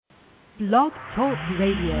Blog Talk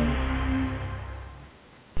Radio.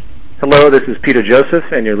 Hello, this is Peter Joseph,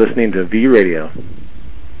 and you're listening to V Radio.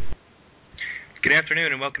 Good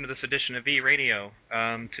afternoon, and welcome to this edition of V Radio.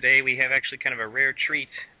 Today we have actually kind of a rare treat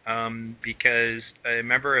because a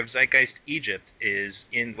member of Zeitgeist Egypt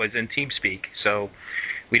was in TeamSpeak. So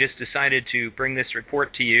we just decided to bring this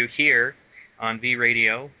report to you here on V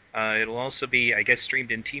Radio. It'll also be, I guess,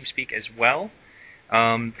 streamed in TeamSpeak as well.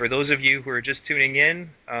 For those of you who are just tuning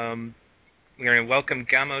in, we're going to welcome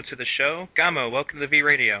Gamo to the show. Gamo, welcome to V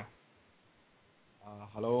Radio.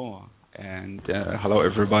 Hello, and hello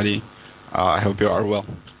everybody. I hope you are well.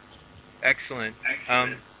 Excellent.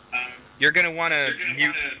 You're going to want to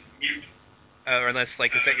mute, or unless,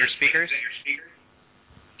 is that your speakers?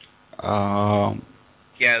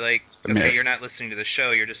 Yeah, okay, you're not listening to the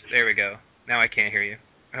show, you're just, there we go. Now I can't hear you.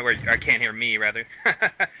 Or I can't hear me, rather.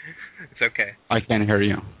 It's okay. I can hear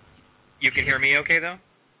you. You can hear me okay, though?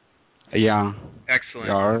 Yeah. Excellent.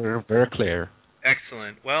 You are very clear.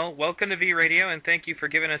 Excellent. Well, welcome to V Radio, and thank you for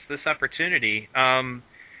giving us this opportunity.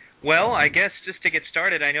 Well, I guess just to get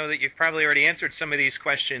started, I know that you've probably already answered some of these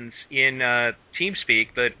questions in TeamSpeak,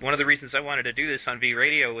 but one of the reasons I wanted to do this on V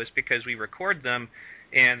Radio was because we record them,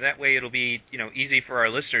 and that way it'll be easy for our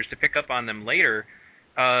listeners to pick up on them later.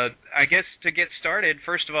 I guess to get started,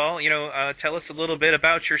 first of all, tell us a little bit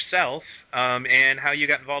about yourself and how you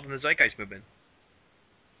got involved in the Zeitgeist movement.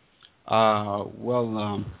 I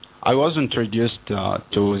was introduced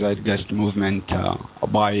to Zeitgeist movement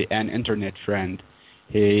by an internet friend.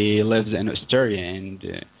 He lives in Australia, and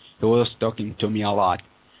he was talking to me a lot.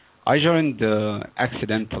 I joined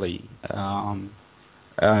accidentally. I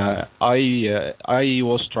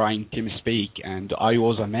was trying TeamSpeak, and I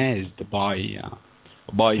was amazed by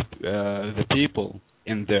the people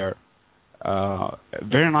in there.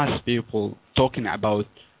 Very nice people talking about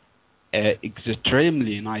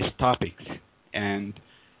extremely nice topics, and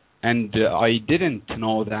I didn't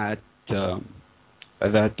know that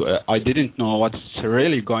I didn't know what's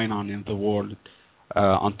really going on in the world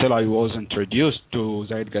until I was introduced to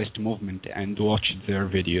Zeitgeist movement and watched their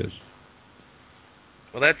videos.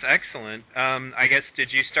 Well, that's excellent. I guess,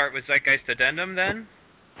 did you start with Zeitgeist Addendum then?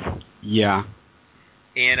 Yeah.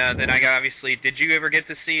 And then obviously, did you ever get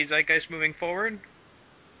to see Zeitgeist moving forward?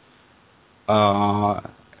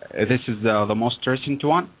 This is the most recent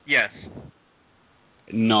one? Yes.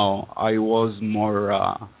 No, I was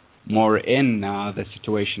more in the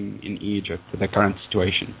situation in Egypt, the current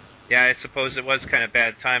situation. Yeah, I suppose it was kind of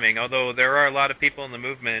bad timing, although there are a lot of people in the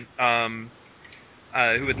movement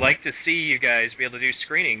who would like to see you guys be able to do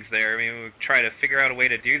screenings there. I mean, we'll try to figure out a way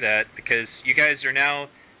to do that, because you guys are now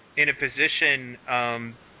in a position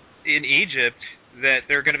in Egypt that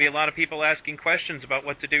there are going to be a lot of people asking questions about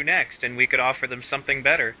what to do next, and we could offer them something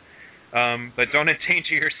better. But don't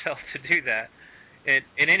endanger yourself to do that.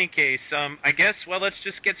 In any case, I guess, let's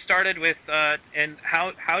just get started with, and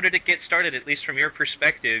how did it get started, at least from your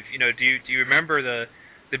perspective? Do you remember the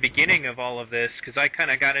beginning of all of this? Because I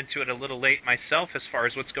kind of got into it a little late myself as far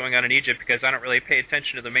as what's going on in Egypt, because I don't really pay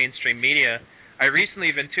attention to the mainstream media. I recently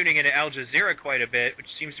have been tuning into Al Jazeera quite a bit, which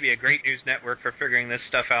seems to be a great news network for figuring this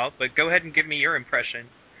stuff out. But go ahead and give me your impression.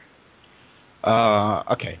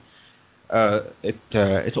 Okay.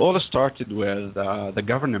 It all started with the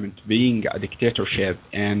government being a dictatorship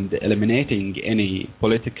and eliminating any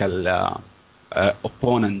political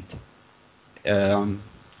opponent. There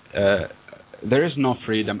is no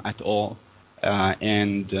freedom at all,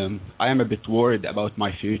 and I am a bit worried about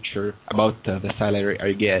my future, about the salary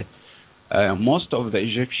I get. Most of the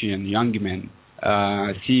Egyptian young men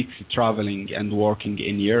seeks traveling and working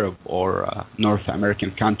in Europe or North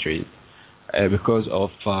American countries because of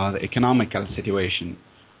the economical situation.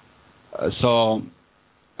 So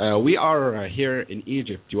we are here in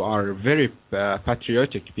Egypt. You are very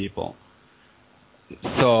patriotic people.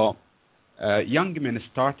 So young men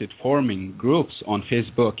started forming groups on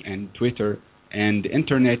Facebook and Twitter and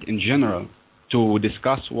internet in general to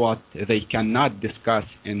discuss what they cannot discuss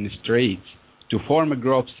in the streets, to form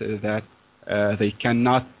groups that they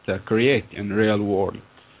cannot create in the real world.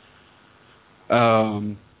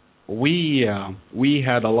 We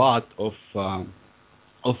had a lot of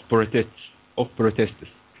protests,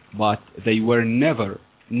 but they were never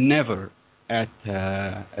at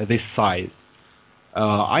this size.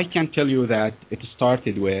 I can tell you that it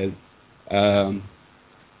started with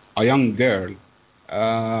a young girl,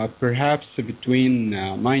 perhaps between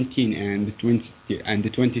 19 and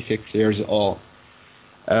 26 years old.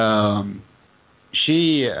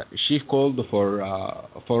 She called for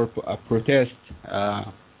a protest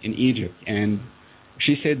in Egypt, and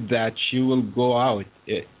she said that she will go out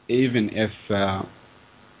even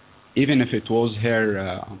even if it was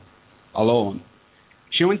her alone.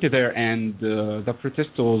 She went there, and the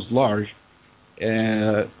protest was large.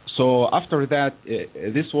 So after that,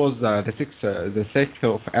 this was the 6th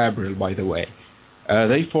of April, by the way.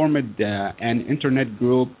 They formed an internet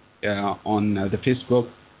group on the Facebook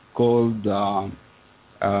called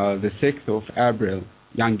the 6th of April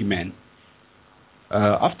Young Men.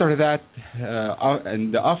 After that,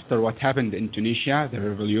 and after what happened in Tunisia, the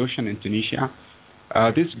revolution in Tunisia,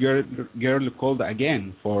 this girl called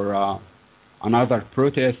again for another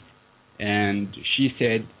protest, and she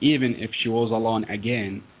said even if she was alone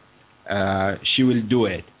again, she will do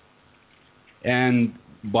it.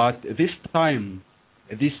 But this time,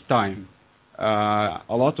 a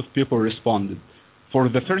lot of people responded. For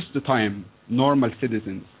the first time, normal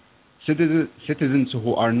citizens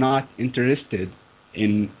who are not interested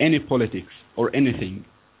in any politics or anything,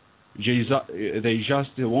 they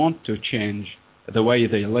just want to change the way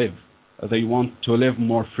they live. They want to live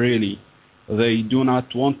more freely. They do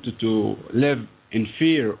not want to live in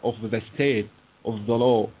fear of the state, of the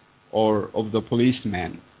law, or of the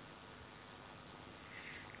policeman.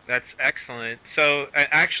 That's excellent. So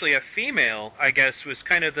actually a female, I guess, was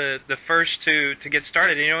kind of the first to get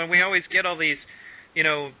started. And we always get all these,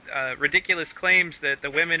 ridiculous claims that the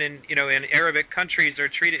women in Arabic countries are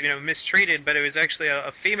treated, mistreated, but it was actually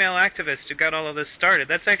a female activist who got all of this started.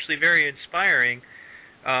 That's actually very inspiring.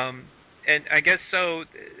 And I guess so.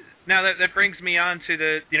 Now that brings me on to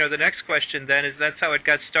the next question. Then that's how it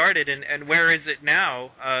got started, and where is it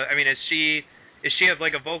now? Is she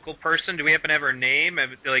like a vocal person? Do we happen to have her name?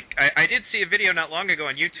 I did see a video not long ago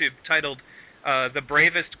on YouTube titled "The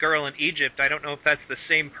Bravest Girl in Egypt." I don't know if that's the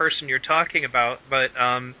same person you're talking about, but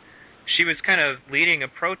she was kind of leading a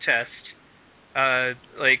protest,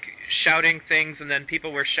 like shouting things, and then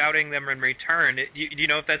people were shouting them in return. Do you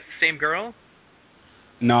know if that's the same girl?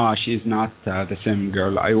 No, she's not the same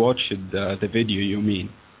girl. I watched the video you mean,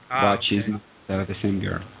 but okay. She's not the same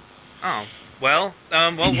girl. Oh. Well,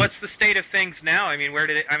 what's the state of things now? I mean,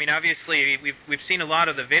 obviously we've seen a lot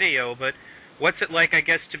of the video, but what's it like, I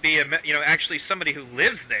guess, to be actually somebody who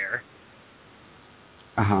lives there?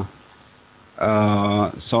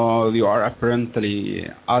 So you are apparently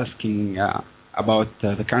asking about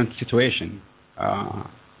the current situation.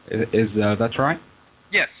 Is that right?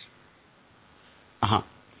 Yes.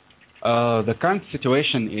 The current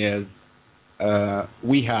situation is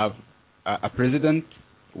we have a president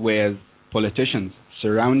with politicians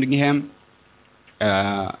surrounding him.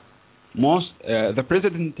 The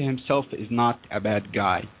president himself is not a bad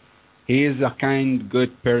guy. He is a kind,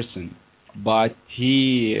 good person, but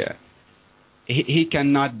he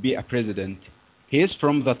cannot be a president. He is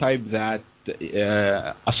from the type that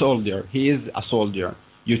a soldier. He is a soldier.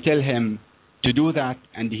 You tell him to do that,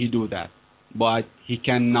 and he do that. But he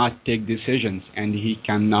cannot take decisions, and he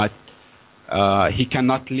cannot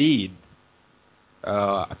lead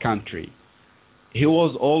a country. He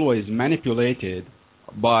was always manipulated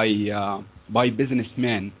by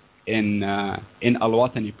businessmen in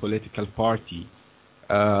Al-Watani political party.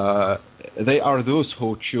 They are those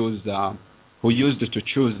who used to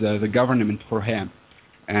choose the government for him,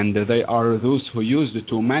 and they are those who used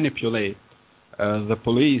to manipulate the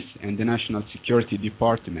police and the National Security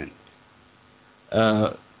Department.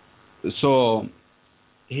 So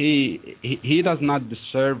he does not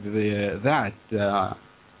deserve that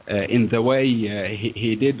in the way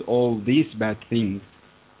he did all these bad things,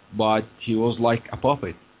 but he was like a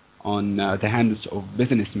puppet on the hands of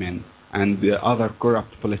businessmen and other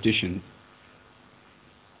corrupt politicians.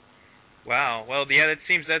 Wow. Well, yeah, it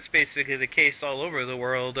seems that's basically the case all over the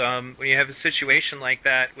world. When you have a situation like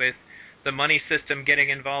that with the money system getting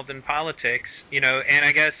involved in politics, and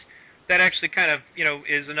I guess that actually kind of,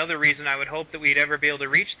 is another reason I would hope that we'd ever be able to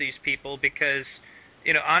reach these people, because,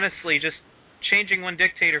 honestly, just changing one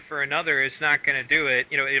dictator for another is not going to do it.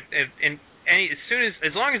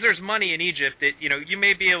 As long as there's money in Egypt, you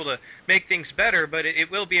may be able to make things better, but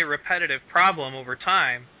it will be a repetitive problem over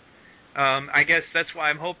time. I guess that's why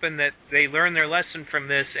I'm hoping that they learn their lesson from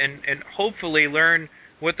this and hopefully learn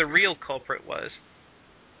what the real culprit was.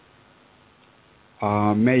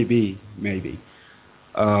 Maybe.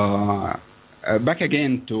 Back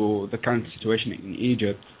again to the current situation in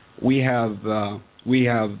Egypt, we have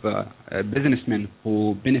businessmen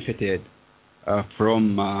who benefited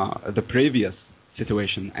from the previous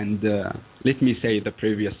situation, and let me say the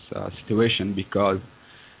previous situation, because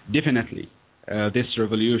definitely this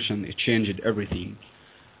revolution, it changed everything.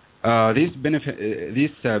 These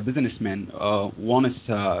businessmen want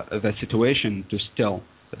the situation to still.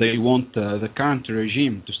 They want the current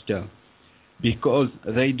regime to still, because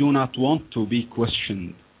they do not want to be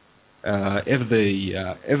questioned.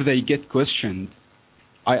 if they get questioned,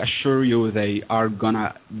 I assure you they are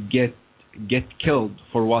gonna get killed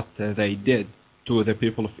for what they did to the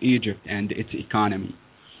people of Egypt and its economy.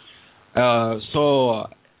 So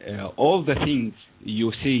all the things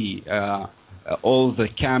you see, all the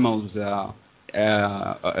camels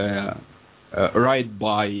ride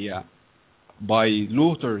by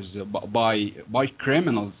looters, by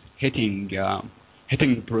criminals hitting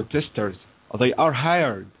protesters. They are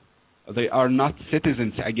hired. They are not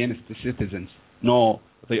citizens against the citizens. No,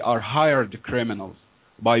 they are hired criminals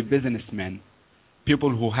by businessmen,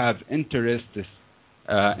 people who have interests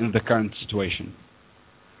in the current situation.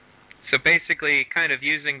 So basically, kind of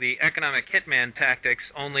using the economic hitman tactics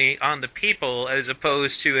only on the people as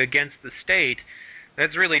opposed to against the state.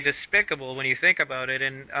 That's really despicable when you think about it.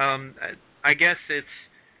 And I guess it's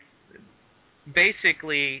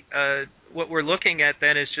basically what we're looking at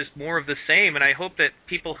then is just more of the same. And I hope that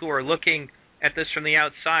people who are looking at this from the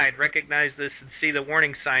outside recognize this and see the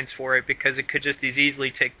warning signs for it, because it could just as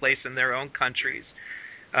easily take place in their own countries.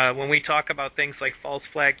 When we talk about things like false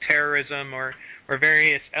flag terrorism or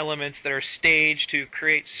various elements that are staged to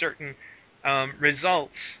create certain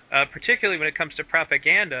results, particularly when it comes to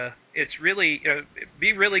propaganda, it's really,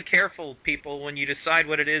 be really careful, people, when you decide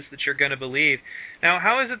what it is that you're going to believe. Now,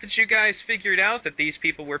 how is it that you guys figured out that these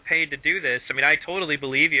people were paid to do this? I mean, I totally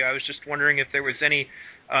believe you. I was just wondering if there was any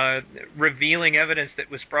revealing evidence that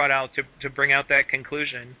was brought out to bring out that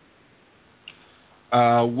conclusion.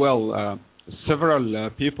 Several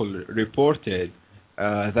people reported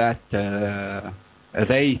that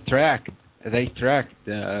they tracked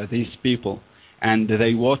these people, and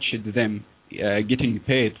they watched them getting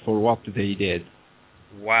paid for what they did.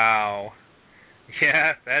 Wow.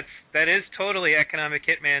 Yeah, that is totally economic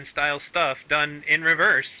hitman style stuff done in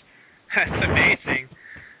reverse. That's amazing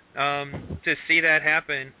to see that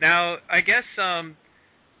happen. Now, I guess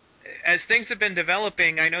as things have been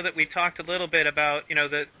developing, I know that we talked a little bit about,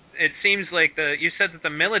 it seems like you said that the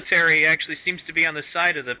military actually seems to be on the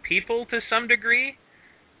side of the people to some degree?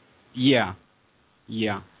 Yeah.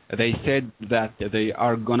 They said that they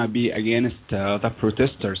are gonna be against the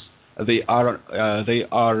protesters. They are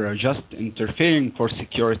just interfering for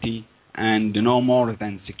security and no more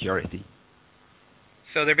than security.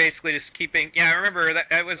 So they're basically just keeping. Yeah, I remember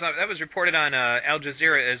that was reported on Al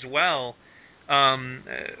Jazeera as well.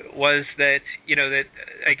 Was that that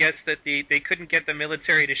I guess that they couldn't get the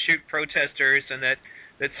military to shoot protesters, and that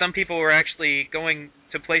some people were actually going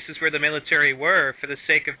to places where the military were for the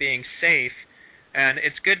sake of being safe. And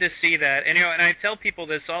it's good to see that. And and I tell people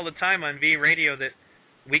this all the time on V Radio, that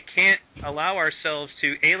we can't allow ourselves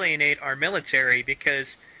to alienate our military, because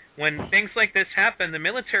when things like this happen, the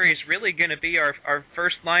military is really going to be our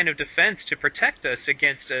first line of defense to protect us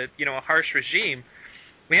against a harsh regime.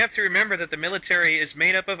 We have to remember that the military is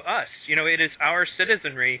made up of us. It is our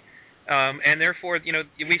citizenry, and therefore,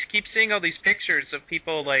 we keep seeing all these pictures of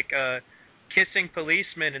people like kissing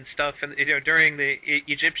policemen and stuff, and during the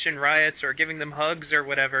Egyptian riots, or giving them hugs or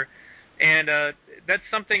whatever. And that's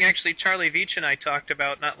something actually Charlie Veitch and I talked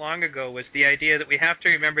about not long ago, was the idea that we have to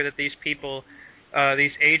remember that these people,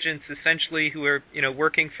 these agents essentially who are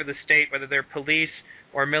working for the state, whether they're police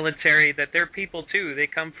or military, that they're people too. They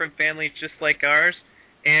come from families just like ours,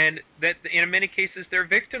 and that in many cases they're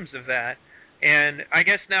victims of that. And I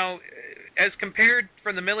guess now, as compared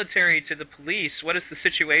from the military to the police, what is the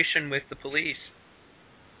situation with the police?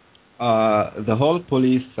 The whole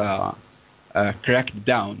police cracked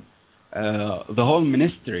down. The whole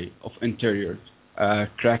Ministry of Interior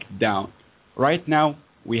cracked down. Right now,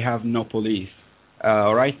 we have no police.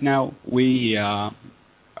 Right now, we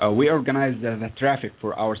organize the traffic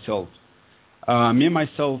for ourselves. Me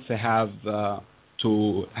myself have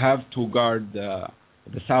to guard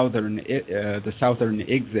the southern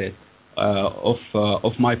exit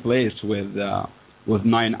of my place with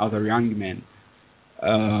 9 other young men.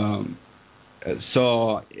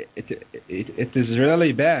 So it is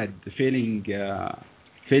really bad feeling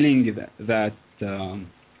that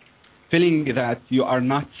you are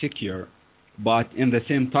not secure, but in the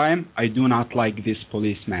same time I do not like this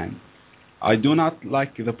policeman. I do not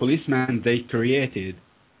like the policeman they created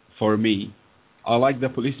for me. I like the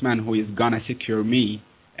policeman who is gonna secure me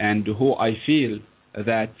and who I feel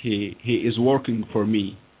that he is working for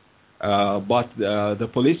me. But the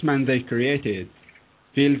policeman they created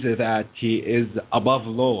feels that he is above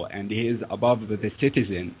law and he is above the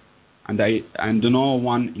citizen, and no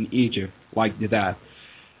one in Egypt liked that.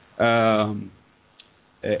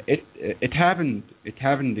 It happened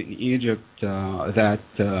in Egypt that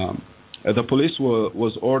the police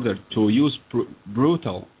was ordered to use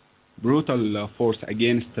brutal brutal force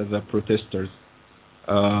against the protesters.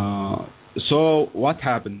 So what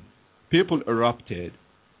happened? People erupted.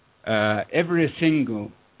 Every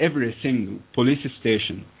single police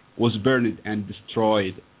station was burned and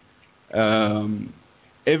destroyed.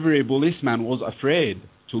 Every policeman was afraid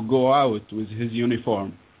to go out with his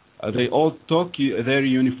uniform. They all took their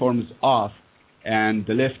uniforms off and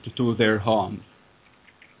left to their homes.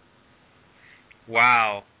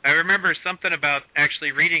 Wow. I remember something about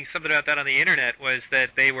actually reading something about that on the internet was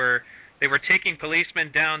that they were taking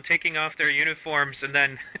policemen down, taking off their uniforms, and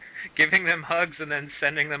then giving them hugs and then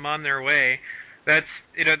sending them on their way.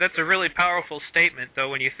 That's a really powerful statement though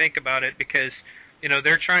when you think about it, because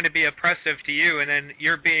they're trying to be oppressive to you and then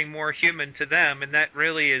you're being more human to them, and that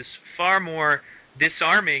really is far more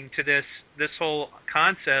disarming to this whole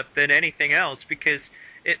concept than anything else, because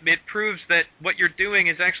it proves that what you're doing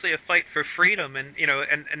is actually a fight for freedom, and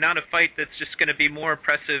and not a fight that's just going to be more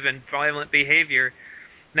oppressive and violent behavior.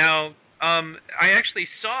 Now, I actually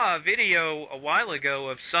saw a video a while ago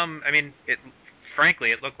of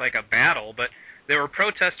frankly, it looked like a battle, but there were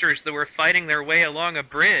protesters that were fighting their way along a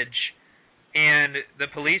bridge, and the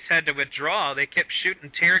police had to withdraw. They kept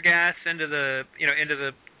shooting tear gas into the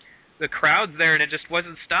crowds there, and it just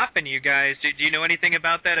wasn't stopping you guys. Do you know anything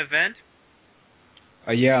about that event?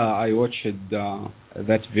 Yeah, I watched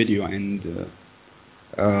that video, and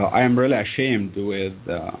I am really ashamed with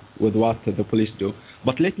what the police do.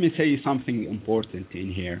 But let me say something important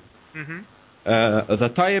in here. Mm-hmm. The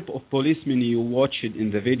type of policemen you watched in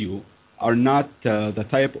the video are not the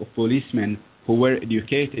type of policemen who were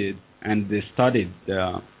educated and studied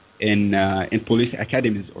in police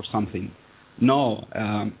academies or something. No,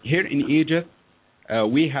 here in Egypt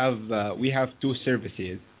we have two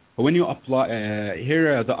services. When you apply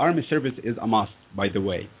here, the army service is a must, by the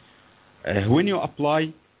way. When you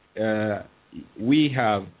apply, we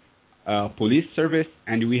have police service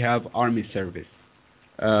and we have army service.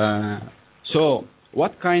 So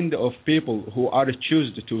what kind of people who are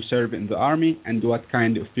chosen to serve in the army and what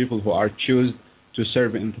kind of people who are chosen to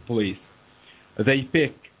serve in the police? They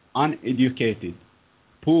pick uneducated,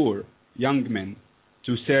 poor young men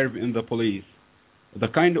to serve in the police. The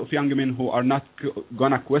kind of young men who are not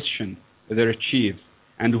gonna question their chiefs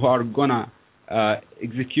and who are gonna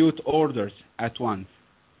execute orders at once.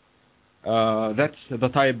 That's the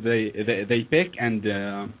type they pick, and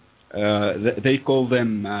they call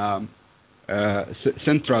them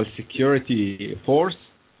Central Security Force,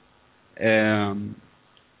 and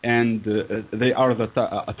they are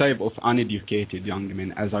a type of uneducated young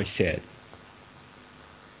men, as I said.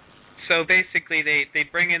 So basically, they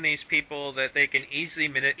bring in these people that they can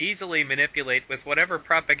easily manipulate with whatever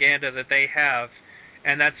propaganda that they have,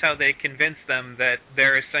 and that's how they convince them that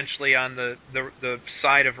they're essentially on the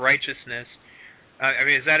side of righteousness.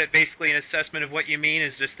 Is that basically an assessment of what you mean?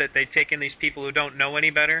 Is just that they take in these people who don't know any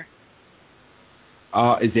better?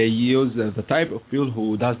 They use the type of people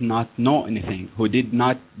who does not know anything, who did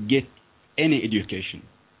not get any education.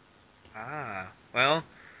 Well,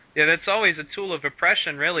 yeah, that's always a tool of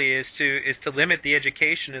oppression, really, is to limit the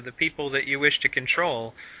education of the people that you wish to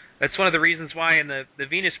control. That's one of the reasons why in the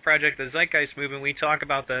Venus Project, the Zeitgeist movement, we talk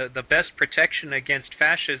about the best protection against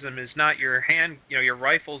fascism is not your your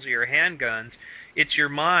rifles or your handguns. It's your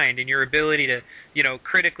mind and your ability to,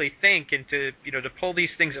 critically think and to pull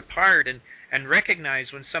these things apart and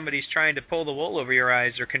recognize when somebody's trying to pull the wool over your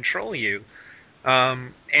eyes or control you.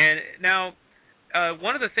 And now,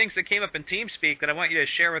 one of the things that came up in TeamSpeak that I want you to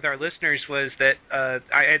share with our listeners was that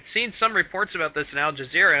I had seen some reports about this in Al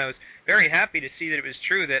Jazeera, and I was very happy to see that it was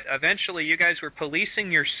true, that eventually you guys were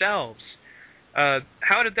policing yourselves.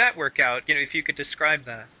 How did that work out? If you could describe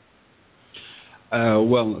that.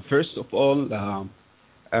 Well, first of all,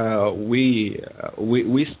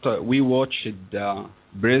 we watched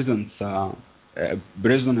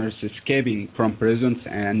prisoners escaping from prisons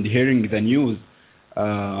and hearing the news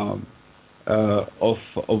of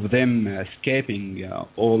them escaping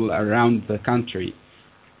all around the country.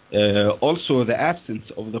 Also, the absence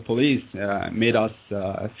of the police made us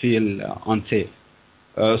feel unsafe.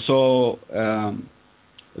 So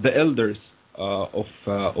the elders of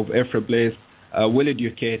every place,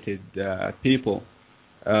 well-educated people,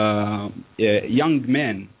 young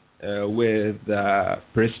men with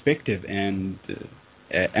perspective and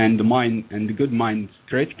mind and good minds,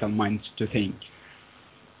 critical minds to think.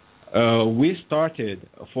 We started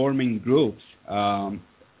forming groups.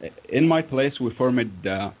 In my place, we formed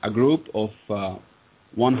a group of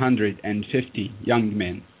 150 young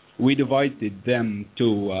men. We divided them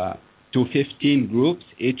to 15 groups,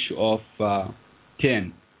 each of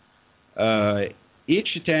 10. Each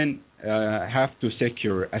 10 have to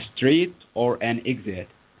secure a street or an exit,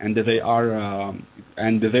 and they are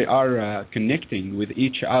connecting with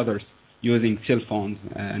each other using cell phones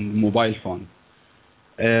and mobile phones.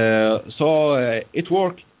 So it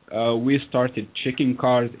worked. We started checking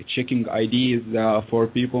cars, checking IDs for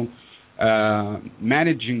people,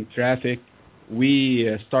 managing traffic.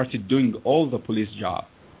 We started doing all the police job.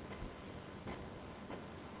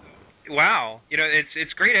 Wow,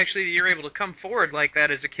 it's great actually that you're able to come forward like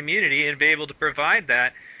that as a community and be able to provide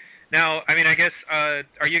that. Now, I mean, I guess,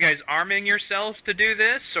 are you guys arming yourselves to do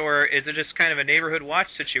this, or is it just kind of a neighborhood watch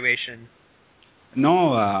situation?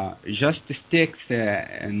 No, just sticks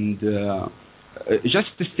and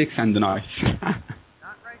knife.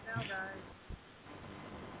 Not right now, guys.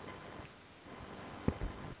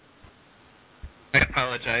 I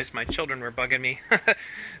apologize. My children were bugging me.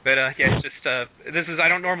 But yeah, it's just this is I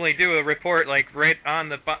don't normally do a report like right on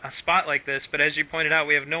the spot like this, but as you pointed out,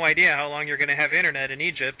 we have no idea how long you're going to have internet in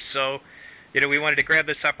Egypt, so we wanted to grab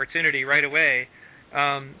this opportunity right away.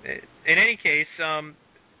 In any case,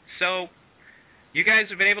 so you guys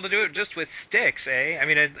have been able to do it just with sticks, eh? I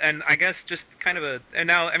mean, and I guess just kind of and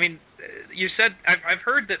now, I mean, you said I've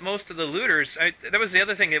heard that most of the looters. That was the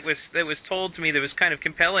other thing that was told to me that was kind of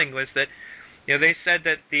compelling was that. They said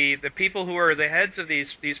that the people who are the heads of these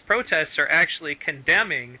protests are actually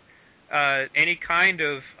condemning any kind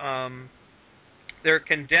of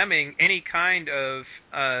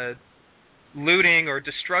looting or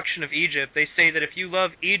destruction of Egypt. They say that if you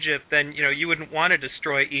love Egypt, then you wouldn't want to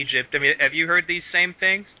destroy Egypt. I mean, have you heard these same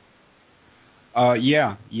things?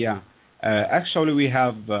 Yeah. Actually, we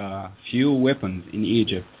have few weapons in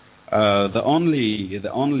Egypt. The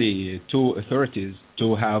only two authorities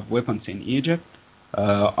to have weapons in Egypt is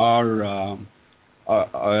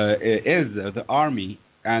the army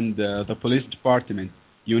and the police department.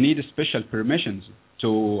 You need special permissions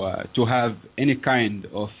to have any kind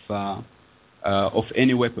of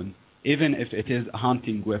any weapon, even if it is a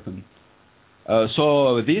hunting weapon.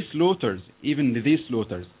 So these looters, they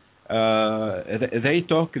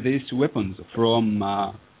took these weapons from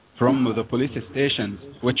the police stations,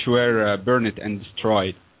 which were burned and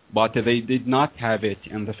destroyed, but they did not have it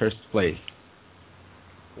in the first place.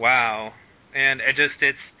 Wow, and it's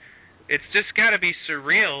just got to be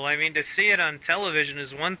surreal. I mean, to see it on television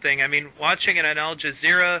is one thing. I mean, watching it on Al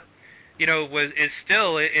Jazeera,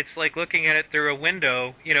 it's like looking at it through a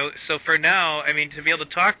window. So for now, I mean, to be able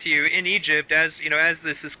to talk to you in Egypt as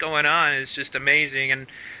this is going on is just amazing. And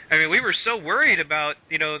I mean, we were so worried about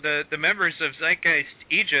the members of Zeitgeist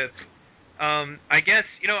Egypt. I guess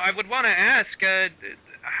I would want to ask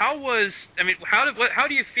how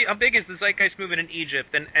do you feel? How big is the Zeitgeist movement in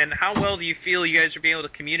Egypt, and how well do you feel you guys are being able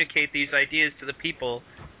to communicate these ideas to the people?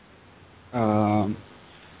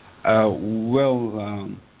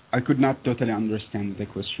 I could not totally understand the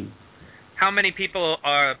question. How many people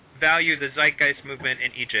value the Zeitgeist movement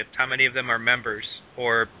in Egypt? How many of them are members?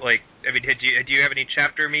 Or, do you have any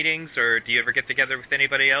chapter meetings, or do you ever get together with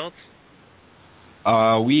anybody else?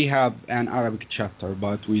 We have an Arabic chapter,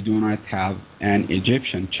 but we do not have an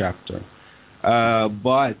Egyptian chapter.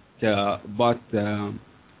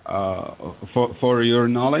 For your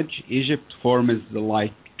knowledge, Egypt forms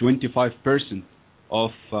like 25%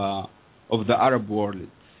 of the Arab world.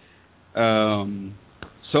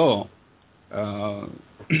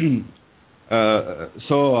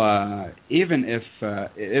 Even if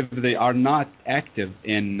they are not active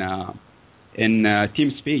in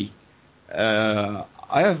TeamSpeak,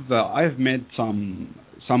 I've made some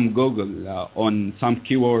Google on some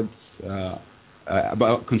keywords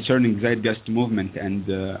about concerning Zeitgeist movement and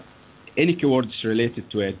any keywords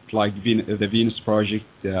related to it, like the Venus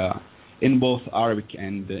Project, in both Arabic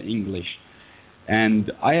and English.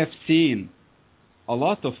 And I have seen a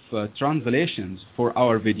lot of translations for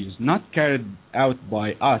our videos, not carried out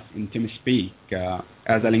by us in TeamSpeak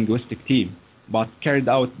as a linguistic team, but carried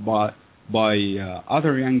out by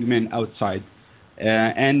other young men outside.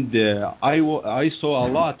 I saw a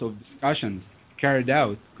lot of discussions carried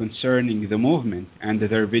out concerning the movement and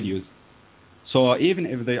their videos. So even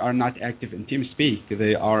if they are not active in TeamSpeak,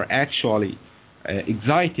 they are actually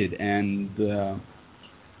excited and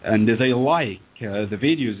they like the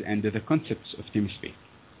videos and the concepts of TeamSpeak.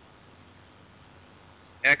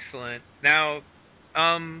 Excellent. Now,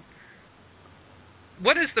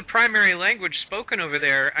 what is the primary language spoken over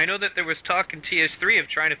there? I know that there was talk in TS3 of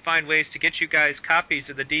trying to find ways to get you guys copies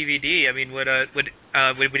of the DVD. I mean, it would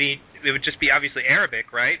just be obviously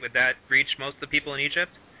Arabic, right? Would that reach most of the people in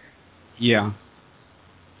Egypt? Yeah.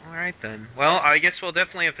 All right then. Well, I guess we'll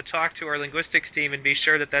definitely have to talk to our linguistics team and be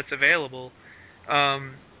sure that that's available.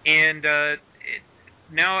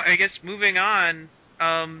 now I guess moving on,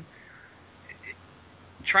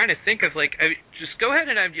 trying to think of just go ahead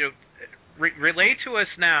and relay to us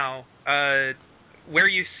now where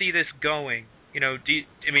you see this going. Do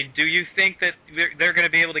you think that they're going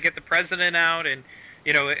to be able to get the president out, and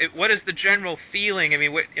what is the general feeling? I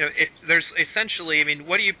mean, if there's essentially,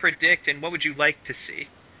 what do you predict, and what would you like to see?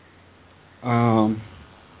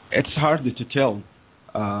 It's hard to tell.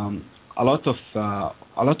 A lot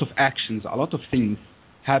of actions, a lot of things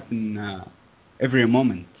happen every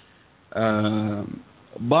moment.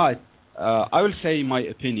 But I will say my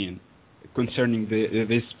opinion concerning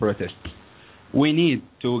this protest. We need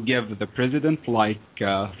to give the president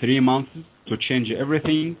 3 months to change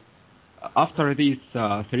everything. After these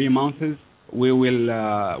 3 months,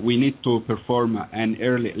 we need to perform an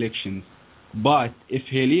early election. But if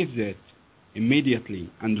he leaves it immediately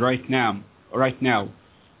and right now,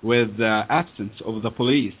 with the absence of the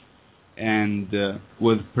police and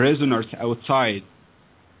with prisoners outside,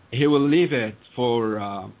 he will leave it for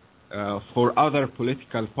other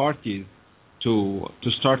political parties to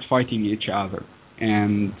start fighting each other,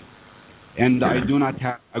 and I do not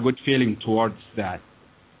have a good feeling towards that.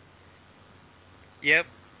 Yep.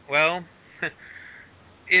 Well,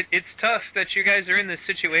 it's tough that you guys are in this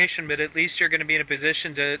situation, but at least you're going to be in a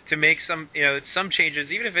position to make some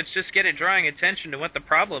changes, even if it's just drawing attention to what the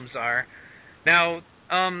problems are. Now,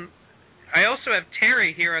 I also have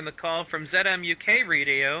Terry here on the call from ZM UK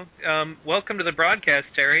Radio. Welcome to the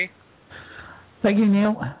broadcast, Terry. Thank you,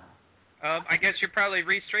 Neil. I guess you're probably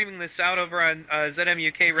restreaming this out over on ZM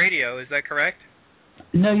UK Radio. Is that correct?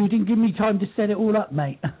 No, you didn't give me time to set it all up,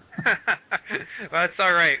 mate. Well, that's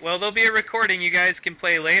all right. Well, there'll be a recording you guys can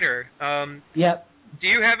play later. Yep. Do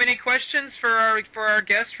you have any questions for our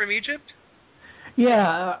guest from Egypt?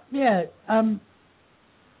 Yeah.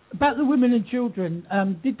 About the women and children,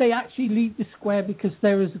 did they actually leave the square? Because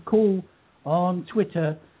there was a call on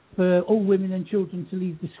Twitter for all women and children to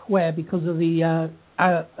leave the square because of the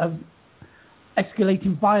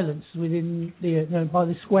escalating violence within by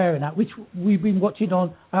the square and that, which we've been watching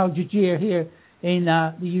on Al Jazeera here in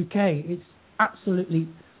the UK. It's absolutely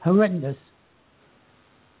horrendous.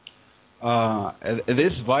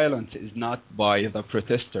 This violence is not by the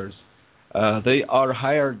protesters. They are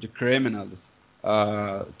hired criminals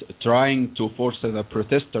trying to force the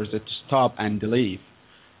protesters to stop and leave.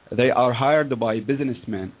 They are hired by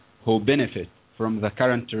businessmen who benefit from the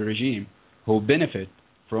current regime, who benefit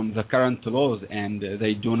from the current laws, and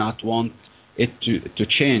they do not want it to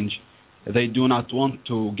change. They do not want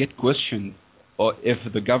to get questioned or if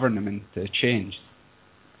the government changes.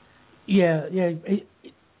 Yeah.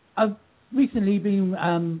 I've recently been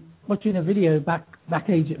watching a video back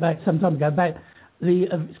some time ago about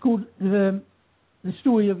it's called the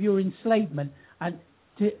story of your enslavement, and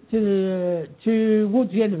towards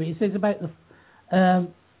the end of it says about the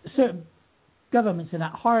certain governments and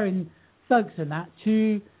that hiring thugs and that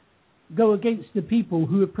to go against the people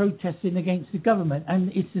who are protesting against the government,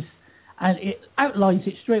 and it outlines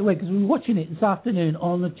it straight away because we were watching it this afternoon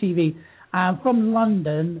on the TV, and from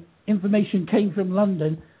London, information came from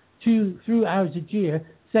London through Al Jazeera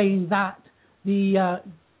saying that the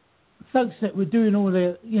thugs that were doing all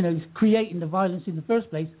the creating the violence in the first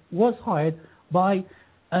place was hired by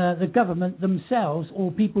the government themselves or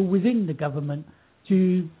people within the government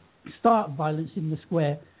to start violence in the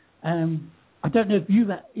square. I don't know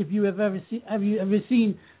if you have ever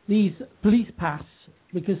seen these police pass,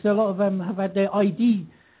 because a lot of them have had their ID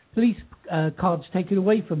police cards taken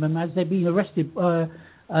away from them as they're being arrested by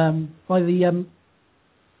the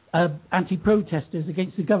anti-protesters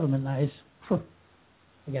against the government. That is,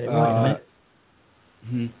 I get it right in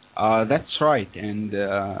a minute. That's right, and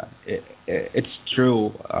it's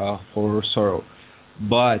true for Sorrow,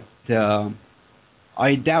 but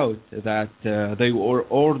I doubt that they were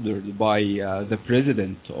ordered by the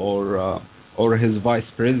president or his vice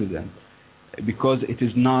president, because it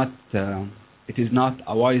is not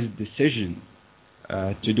a wise decision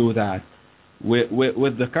to do that.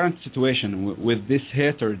 With the current situation, with this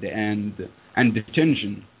hatred and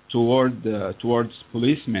detention towards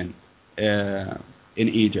policemen in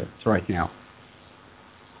Egypt right now.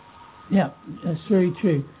 Yeah, that's very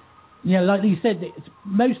true. Yeah, like you said, it's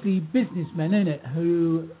mostly businessmen, isn't it,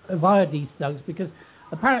 who have hired these thugs, because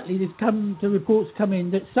apparently reports come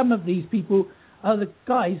in that some of these people are the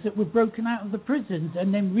guys that were broken out of the prisons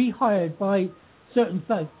and then rehired by certain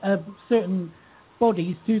thugs, certain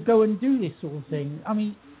bodies to go and do this sort of thing. I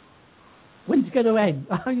mean, when's it going to end?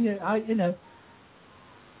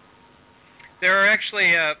 There are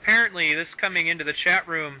actually, apparently, this coming into the chat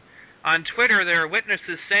room, on Twitter, there are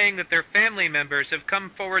witnesses saying that their family members have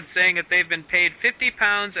come forward saying that they've been paid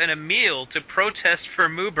 £50 and a meal to protest for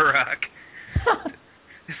Mubarak.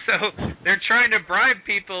 So they're trying to bribe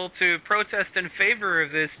people to protest in favor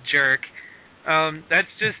of this jerk.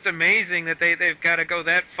 That's just amazing that they've got to go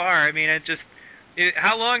that far. I mean,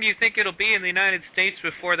 how long do you think it'll be in the United States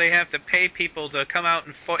before they have to pay people to come out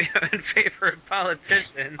in favor of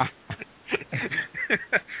politicians?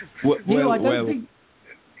 Well,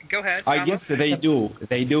 go ahead. I guess they do.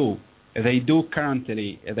 They do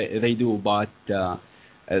currently. They do, but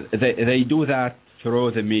they do that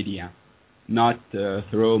through the media, not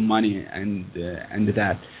through money and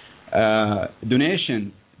that.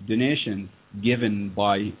 Donations given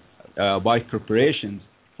by corporations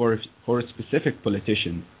for specific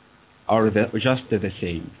politicians are just the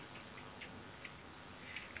same.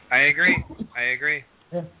 I agree.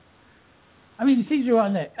 Yeah. I mean, things are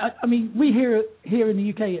on there. I mean, we hear here in the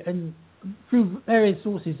UK and through various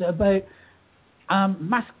sources about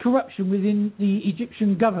mass corruption within the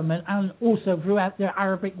Egyptian government and also throughout the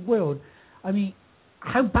Arabic world. I mean,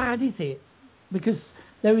 how bad is it? Because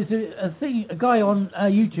there was a guy on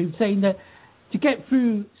YouTube saying that to get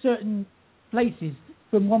through certain places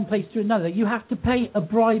from one place to another, you have to pay a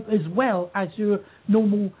bribe as well as your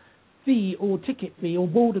normal fee or ticket fee or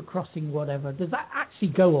border crossing, whatever. Does that actually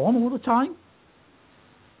go on all the time?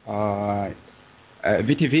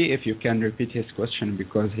 VTV, if you can repeat his question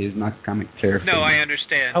because he's not coming clear. No, I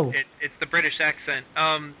understand. Oh. It's the British accent.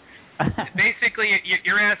 Basically,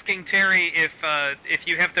 you're asking Terry if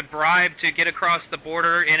you have to bribe to get across the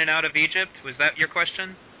border in and out of Egypt. Was that your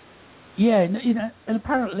question? Yeah, and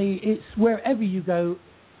apparently it's wherever you go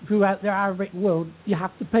throughout the Arabic world, you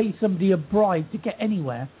have to pay somebody a bribe to get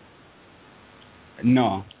anywhere.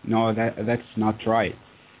 No, that's not right.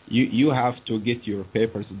 You have to get your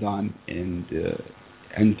papers done and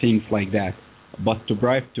things like that. But to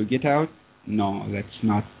bribe to get out, no, that's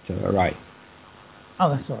not right. Oh,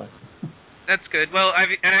 that's all right. That's good. Well,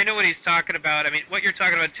 I know what he's talking about. I mean, what you're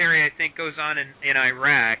talking about, Terry, I think goes on in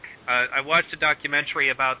Iraq. I watched a documentary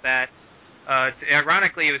about that.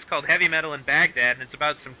 Ironically, it was called Heavy Metal in Baghdad, and it's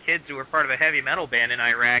about some kids who were part of a heavy metal band in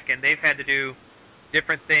Iraq, and they've had to do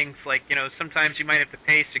different things, like, sometimes you might have to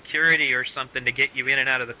pay security or something to get you in and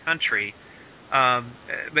out of the country.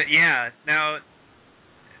 But yeah, now,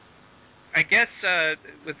 I guess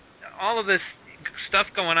with all of this stuff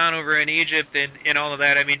going on over in Egypt and all of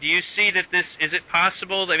that, I mean, do you see that is it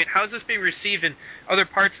possible? I mean, how is this being received in other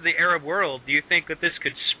parts of the Arab world? Do you think that this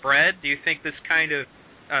could spread? Do you think this kind of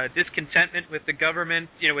discontentment with the government,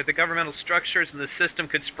 with the governmental structures and the system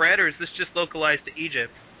could spread, or is this just localized to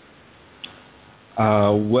Egypt?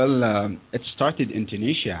 It started in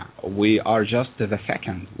Tunisia. We are just the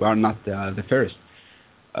second. We are not the first.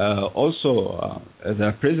 Also,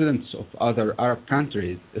 the presidents of other Arab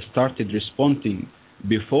countries started responding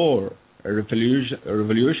before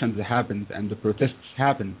revolutions happened and the protests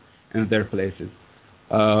happened in their places.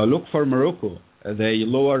 Look for Morocco. They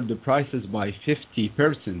lowered the prices by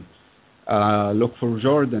 50%. Look for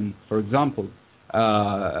Jordan, for example.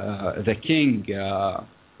 The king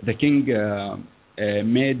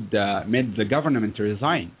made the government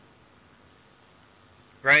resign.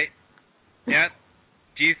 Right. Yeah.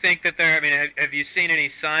 Do you think that have you seen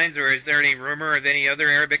any signs, or is there any rumor of any other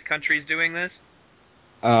Arabic countries doing this?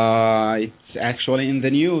 It's actually in the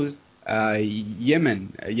news.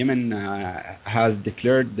 Yemen has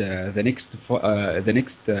declared the next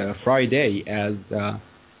Friday as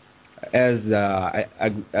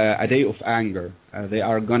a day of anger. They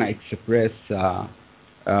are gonna express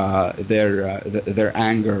their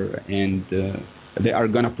anger, and they are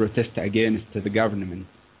gonna protest against the government.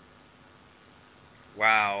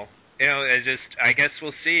 Wow. I guess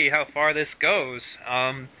we'll see how far this goes.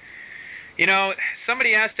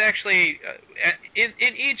 Somebody asked actually, in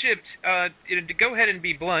Egypt, to go ahead and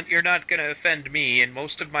be blunt, you're not going to offend me, and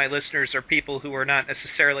most of my listeners are people who are not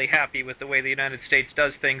necessarily happy with the way the United States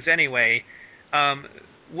does things anyway.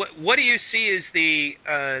 What do you see as the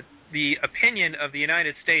opinion of the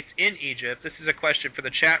United States in Egypt? This is a question for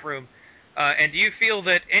the chat room. And do you feel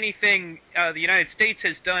that anything the United States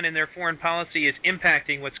has done in their foreign policy is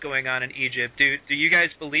impacting what's going on in Egypt? Do you guys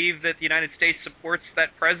believe that the United States supports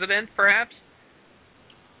that president, perhaps?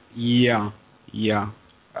 Yeah,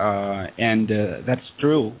 and that's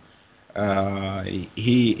true.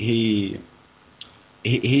 He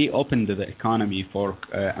opened the economy for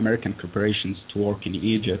American corporations to work in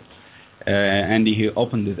Egypt, and he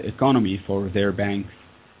opened the economy for their banks.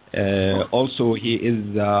 Also, he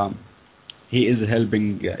is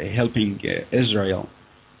helping Israel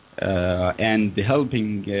and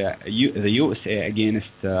helping the USA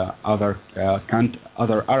against other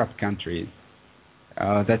Arab countries.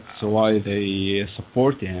 That's why they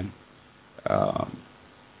support him.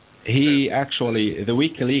 He actually, the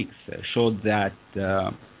WikiLeaks showed that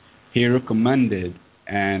he recommended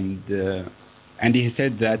and he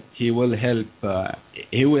said that he will help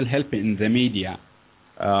in the media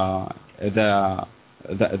the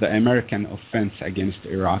American offense against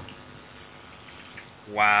Iraq.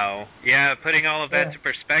 Wow. Yeah, putting all of that to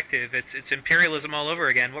perspective, it's imperialism all over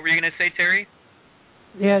again. What were you going to say, Terry?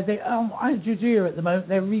 Yeah, Al Jazeera at the moment,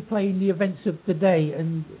 they're replaying the events of the day,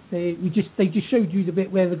 and they just showed you the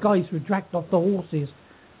bit where the guys were dragged off the horses.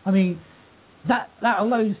 I mean, that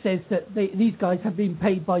alone says that these guys have been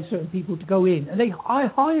paid by certain people to go in, and I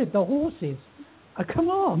hired the horses. Come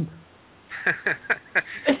on.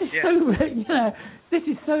 This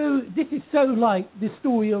is so like the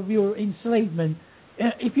story of your enslavement.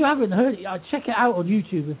 If you haven't heard it, I'd check it out on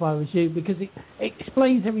YouTube if I was you, because it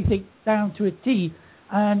explains everything down to a T.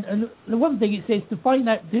 And the one thing it says, to find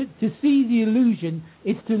out, to see the illusion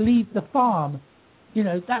is to leave the farm. You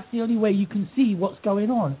know, that's the only way you can see what's going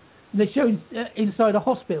on. And they're showing inside a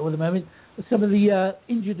hospital at the moment some of the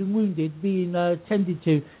injured and wounded being tended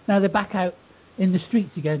to. Now they're back out in the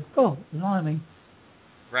streets again. Oh, blimey.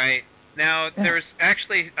 Right. Now, there's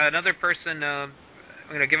actually another person, I'm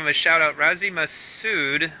going to give him a shout-out, Razi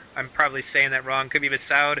Massoud, I'm probably saying that wrong, could be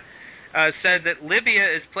Massoud, said that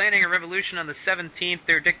Libya is planning a revolution on the 17th.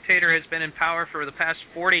 Their dictator has been in power for the past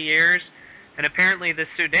 40 years, and apparently the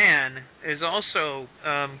Sudan is also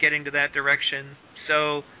getting to that direction.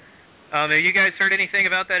 So, have you guys heard anything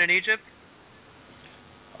about that in Egypt?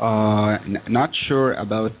 Not sure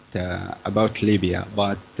about Libya,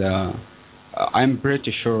 but I'm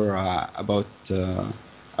pretty sure about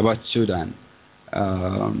Sudan.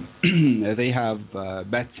 They have a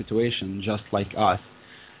bad situation just like us.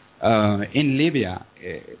 In Libya,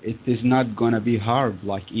 it is not going to be hard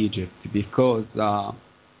like Egypt because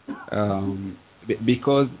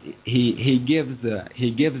he gives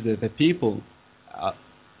the people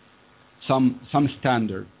some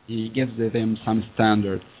standard. He gives them some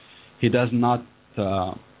standard. He does not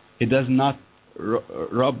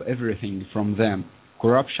rob everything from them.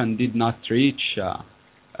 Corruption did not reach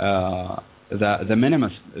the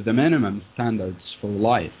minimum standards for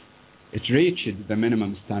life. It reached the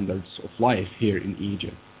minimum standards of life here in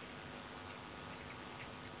Egypt.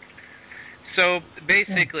 So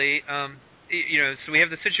basically, so we have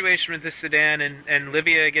the situation with the Sudan and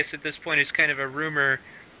Libya. I guess at this point is kind of a rumor.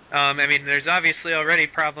 I mean, there's obviously already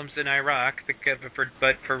problems in Iraq,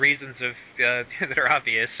 but for reasons of that are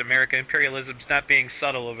obvious. American imperialism's not being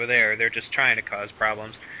subtle over there; they're just trying to cause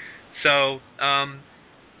problems. So,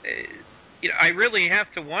 I really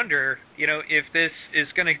have to wonder, if this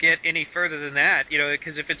is going to get any further than that.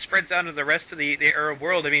 Because if it spreads out to the rest of the Arab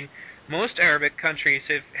world, I mean, most Arabic countries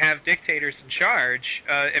have dictators in charge.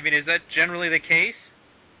 I mean, is that generally the case?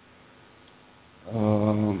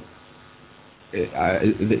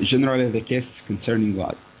 Generally the case concerning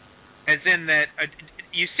what? As in that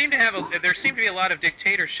there seem to be a lot of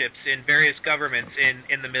dictatorships in various governments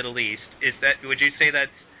in the Middle East. Would you say that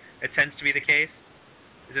it tends to be the case?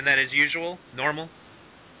 Isn't that as usual, normal?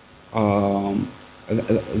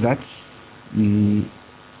 That's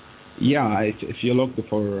if you look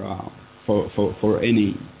for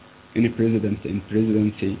any president in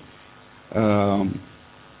presidency,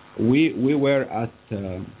 we were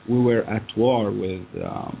at war with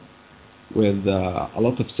a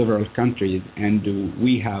lot of several countries, and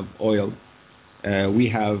we have oil. We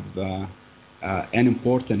have an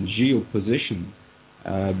important geoposition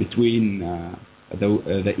between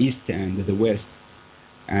the East and the West.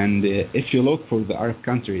 And if you look for the Arab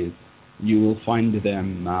countries, you will find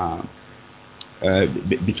them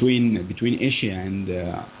between Asia and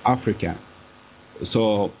Africa.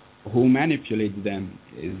 So who manipulates them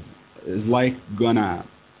is like gonna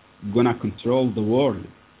control the world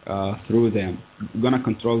through them, gonna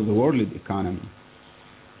control the world economy.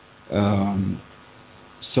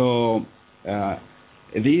 So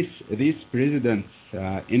these presidents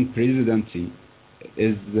in presidency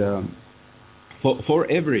is for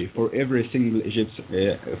every single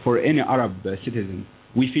for any Arab citizen,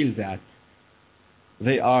 we feel that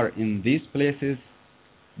they are in these places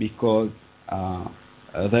because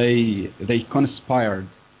they conspired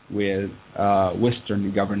with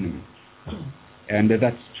Western government, and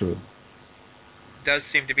that's true. Does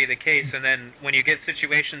seem to be the case. And then when you get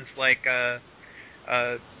situations like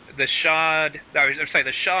the Shah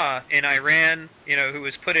in Iran, who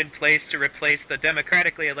was put in place to replace the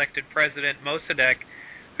democratically elected president Mossadegh,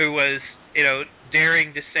 who was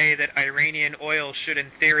daring to say that Iranian oil should,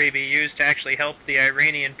 in theory, be used to actually help the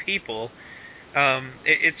Iranian people.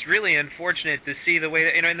 It's really unfortunate to see the way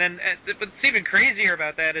that, and then what's even crazier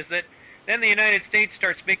about that is that then the United States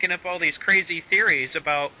starts making up all these crazy theories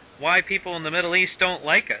about why people in the Middle East don't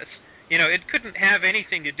like us. It couldn't have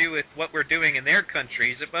anything to do with what we're doing in their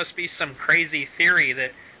countries. It must be some crazy theory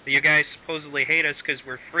that you guys supposedly hate us because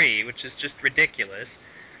we're free, which is just ridiculous.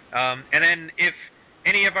 And then if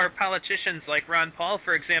any of our politicians like Ron Paul,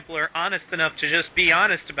 for example, are honest enough to just be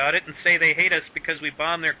honest about it and say they hate us because we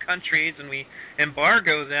bomb their countries and we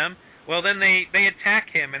embargo them, well, then they attack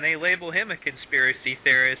him and they label him a conspiracy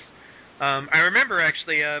theorist. I remember,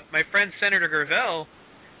 actually, my friend Senator Gravel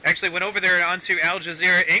actually went over there onto Al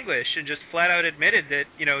Jazeera English and just flat out admitted that,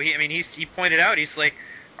 he pointed out, he's like,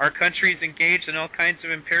 our country's engaged in all kinds of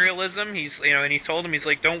imperialism. And he told him, he's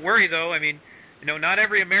like, don't worry though. Not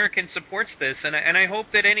every American supports this, and I hope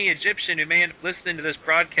that any Egyptian who may end up listening to this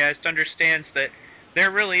broadcast understands that there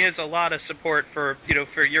really is a lot of support for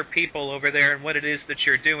your people over there and what it is that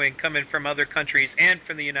you're doing, coming from other countries and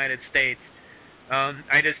from the United States.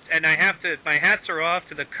 My hats are off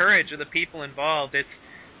to the courage of the people involved. It's,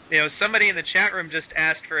 somebody in the chat room just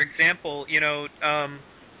asked, for example, is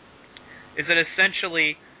it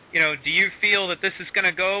essentially, do you feel that this is going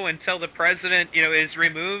to go until the president, is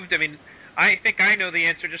removed? I think I know the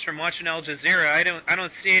answer just from watching Al Jazeera. I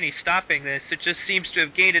don't see any stopping this. It just seems to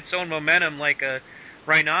have gained its own momentum like a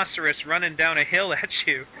rhinoceros running down a hill at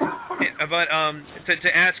you. But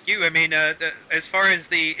to ask you, as far as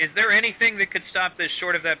is there anything that could stop this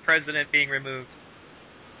short of that president being removed?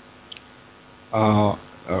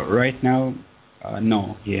 Right now,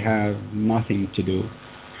 no. He has nothing to do.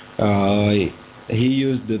 He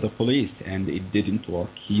used the police and it didn't work.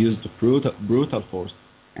 He used brutal force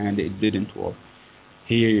and it didn't work.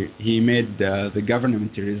 He made the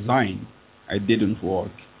government resign. It didn't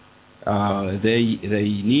work.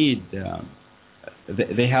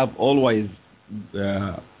 They have always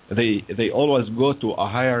they always go to a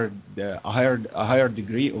higher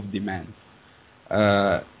degree of demand.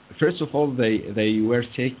 First of all, they were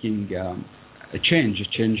taking a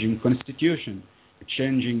changing constitution,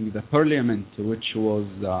 changing the parliament, which was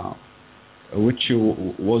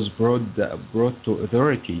brought to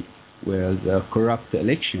authority with corrupt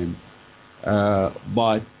election.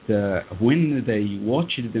 But when they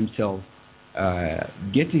watched themselves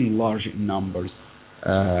getting large in numbers,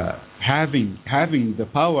 having the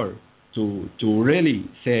power to really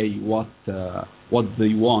say what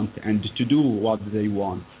they want and to do what they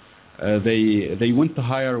want, they went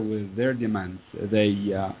higher with their demands.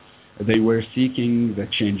 They were seeking the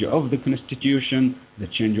change of the constitution, the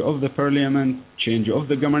change of the parliament, change of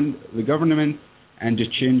the government, and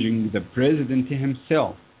changing the president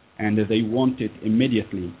himself. And they want it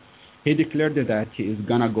immediately. He declared that he is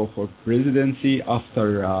gonna go for presidency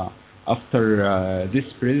after this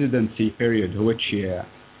presidency period, which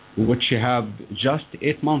have just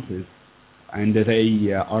 8 months, and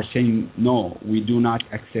they are saying no, we do not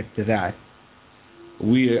accept that.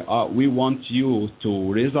 We want you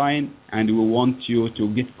to resign, and we want you to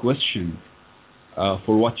get questioned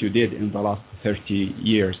for what you did in the last 30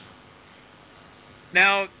 years.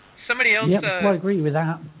 Now, somebody else. Yeah, I quite agree with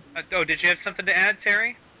that. Did you have something to add,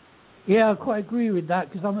 Terry? Yeah, I quite agree with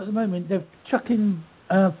that, because at the moment they're chucking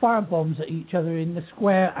firebombs at each other in the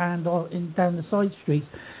square and down the side streets.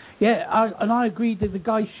 Yeah, I agree that the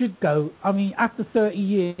guy should go. After 30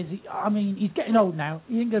 years, he's getting old now.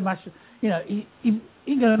 He ain't going to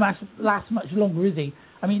last much longer, is he?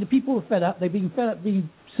 The people are fed up. They've been fed up being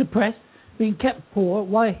suppressed, being kept poor,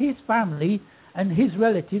 while his family and his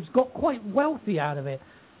relatives got quite wealthy out of it.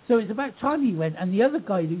 So it's about time he went. And the other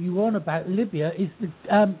guy that you were on about, Libya, is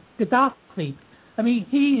Gaddafi.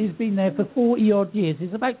 He has been there for 40-odd years.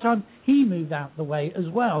 It's about time he moved out the way as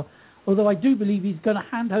well. Although I do believe he's going to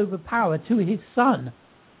hand over power to his son.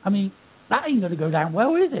 That ain't going to go down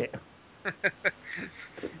well, is it?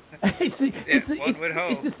 One would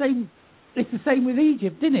hope. It's the same with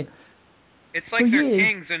Egypt, isn't it? It's like they're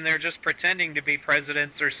kings and they're just pretending to be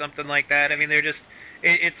presidents or something like that. They're just.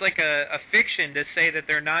 It's like a fiction to say that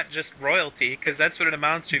they're not just royalty, because that's what it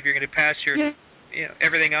amounts to if you're going to pass your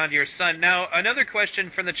everything on to your son. Now, another question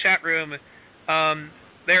from the chat room.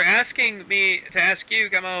 They're asking me to ask you,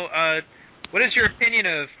 Gamo, what is your opinion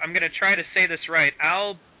of, I'm going to try to say this right,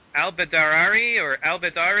 al-Badari or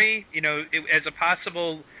al-Badari, as a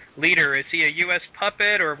possible leader? Is he a U.S.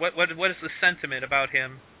 puppet, or what is the sentiment about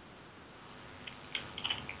him?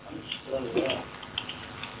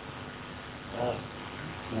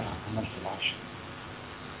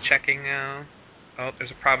 Checking now. Oh,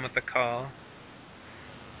 there's a problem with the call.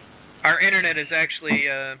 Our internet is actually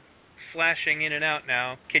flashing in and out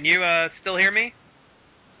now. Can you still hear me?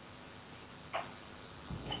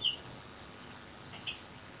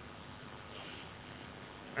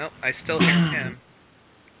 Well, I still hear him.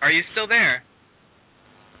 Are you still there?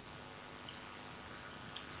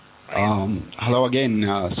 Hello again.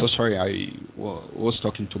 So sorry, I was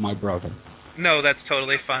talking to my brother. No, that's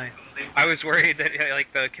totally fine. I was worried that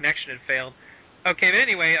the connection had failed. Okay, but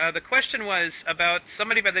anyway, the question was about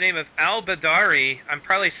somebody by the name of Al-Badari. I'm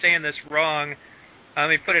probably saying this wrong. Let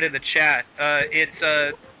me put it in the chat. It's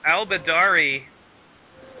Al-Badari.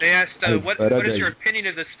 They asked, what is your opinion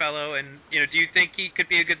of this fellow, and do you think he could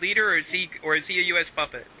be a good leader, or is he a U.S.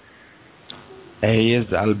 puppet? He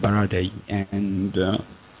is Al-Badari, and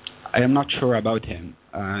I am not sure about him.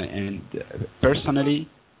 And personally,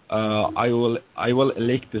 I will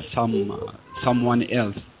elect someone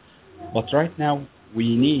else. But right now,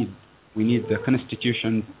 we need the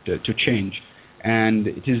constitution to change, and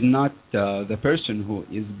it is not the person who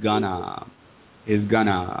is gonna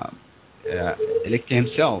elect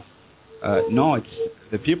himself. No, it's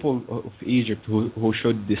the people of Egypt who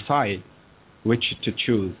should decide which to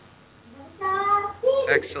choose.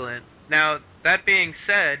 Excellent. Now, that being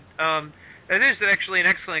said, that is actually an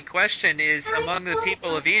excellent question. Is among the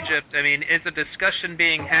people of Egypt, I mean, is a discussion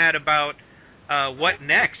being had about what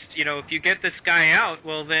next? If you get this guy out,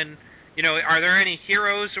 well then, are there any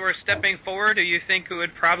heroes who are stepping forward, do you think, who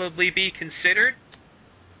would probably be considered?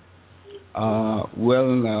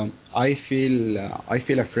 I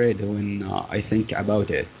feel afraid when I think about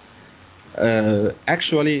it.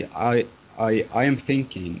 Actually, I am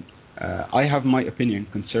thinking. I have my opinion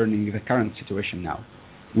concerning the current situation now.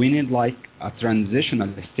 We need like a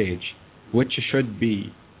transitional stage, which should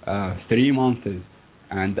be 3 months,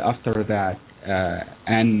 and after that,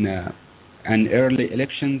 an early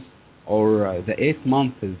elections, or the 8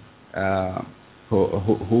 months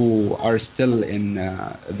who are still in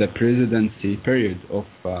the presidency period of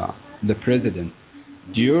the president.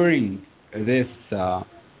 During this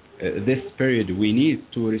period, we need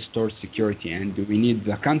to restore security, and we need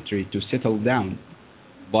the country to settle down.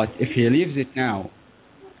 But if he leaves it now,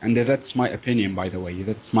 and that's my opinion, by the way,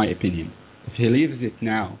 that's my opinion. If he leaves it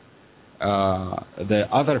now, the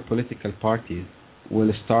other political parties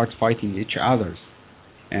will start fighting each other,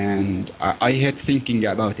 and I hate thinking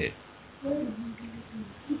about it.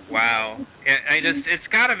 Wow. It's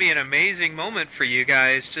got to be an amazing moment for you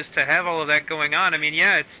guys just to have all of that going on. I mean,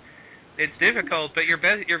 yeah, it's difficult, but you're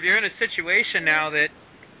in a situation now that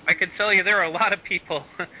I can tell you there are a lot of people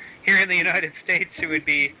here in the United States who would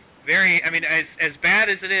be very, I mean, as bad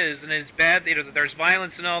as it is, and as bad, that there's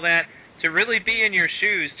violence and all that, to really be in your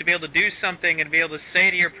shoes, to be able to do something and be able to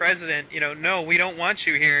say to your president, no, we don't want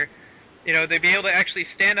you here, to be able to actually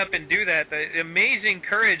stand up and do that, the amazing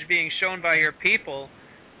courage being shown by your people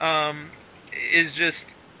is just,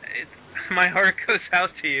 my heart goes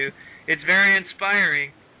out to you. It's very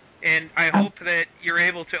inspiring, and I hope that you're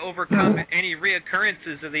able to overcome any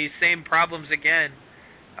reoccurrences of these same problems again.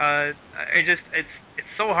 It's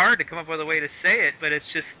so hard to come up with a way to say it, but it's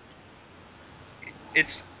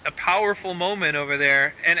a powerful moment over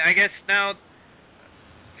there. And I guess now,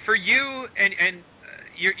 for you and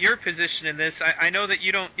your position in this, I know that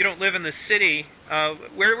you don't live in the city.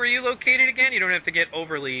 Where were you located again? You don't have to get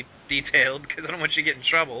overly detailed because I don't want you to get in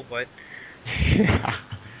trouble. But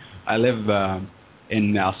I live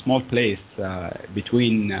in a small place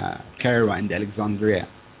between Cairo and Alexandria.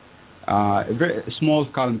 A very small,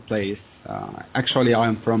 calm place. Actually, I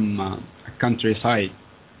am from countryside.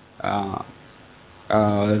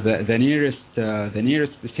 The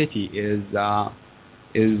nearest city is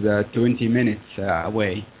 20 minutes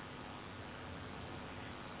away.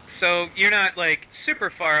 So you're not like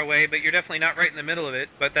super far away, but you're definitely not right in the middle of it.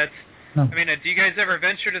 But that's, No. I mean, do you guys ever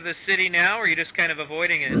venture to the city now, or are you just kind of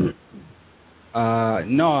avoiding it?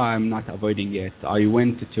 No, I'm not avoiding it. I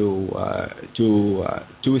went to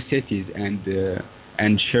 2 cities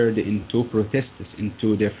and shared in 2 protests in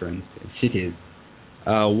 2 different cities.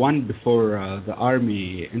 One before the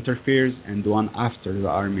army interferes, and one after the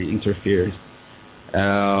army interferes.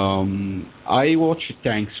 I watched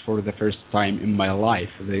tanks for the first time in my life.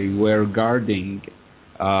 They were guarding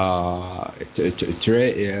the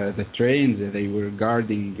trains. They were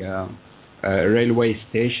guarding railway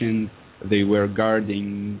stations. They were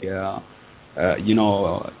guarding,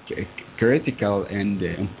 critical and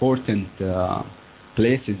important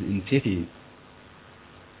places in cities.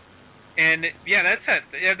 And yeah,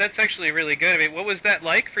 that's actually really good. I mean, what was that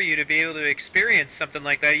like for you to be able to experience something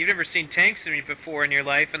like that? You've never seen tanks before in your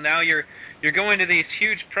life, and now you're going to these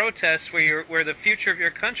huge protests where the future of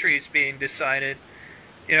your country is being decided.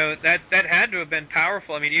 that had to have been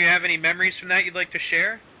powerful. I mean, do you have any memories from that you'd like to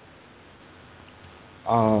share?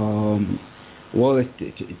 Well, it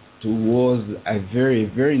was a very,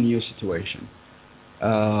 very new situation.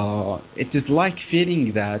 It is like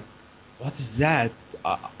feeling that, what is that?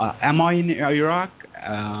 Am I in Iraq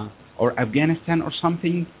or Afghanistan or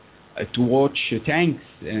something? To watch tanks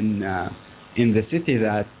in the city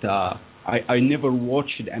that I never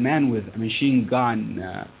watched a man with a machine gun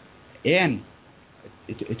in.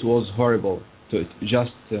 It was horrible. It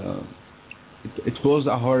was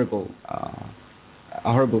a horrible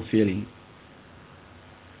feeling.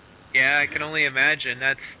 Yeah, I can only imagine.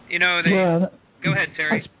 That's Go ahead,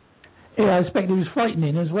 Terry. I expect it was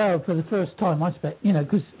frightening as well for the first time. I expect,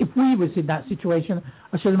 because if we was in that situation,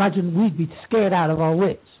 I should imagine we'd be scared out of our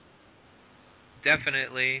wits.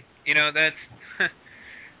 Definitely. That's...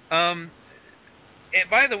 And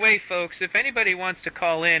by the way, folks, if anybody wants to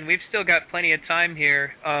call in, we've still got plenty of time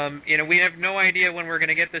here. We have no idea when we're going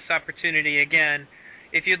to get this opportunity again.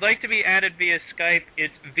 If you'd like to be added via Skype,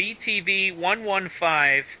 it's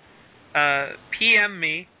VTV115. PM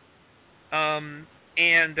me.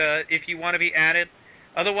 And if you want to be added.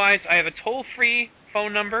 Otherwise, I have a toll-free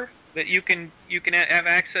phone number that you can have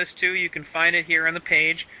access to. You can find it here on the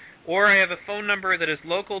page. Or I have a phone number that is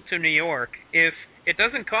local to New York. If it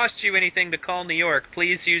doesn't cost you anything to call New York,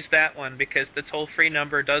 please use that one because the toll-free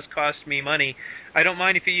number does cost me money. I don't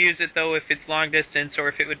mind if you use it, though, if it's long distance or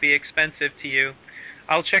if it would be expensive to you.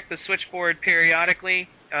 I'll check the switchboard periodically.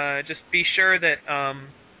 Just be sure that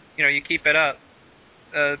you keep it up.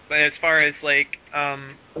 But as far as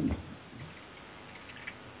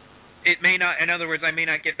it may not. In other words, I may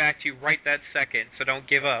not get back to you right that second, so don't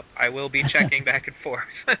give up. I will be checking back and forth.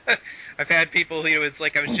 I've had people who it's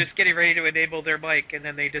like I was just getting ready to enable their mic and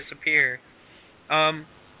then they disappear.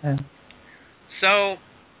 So.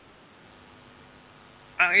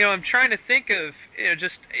 I'm trying to think of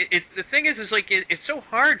the thing is it's so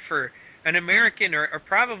hard for an American or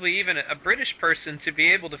probably even a British person to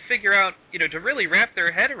be able to figure out to really wrap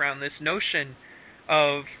their head around this notion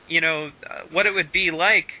of what it would be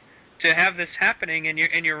like to have this happening in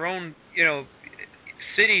your own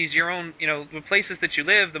cities, your own the places that you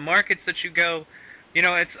live, the markets that you go.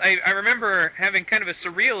 I remember having kind of a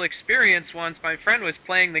surreal experience once. My friend was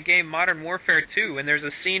playing the game Modern Warfare 2, and there's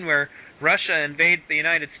a scene where Russia invades the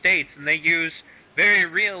United States, and they use very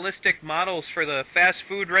realistic models for the fast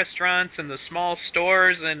food restaurants and the small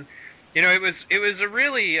stores, and it was a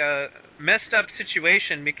really messed up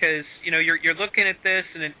situation because you're looking at this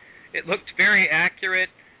and it looked very accurate,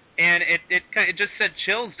 and it just sent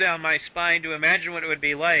chills down my spine to imagine what it would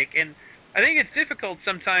be like. And I think it's difficult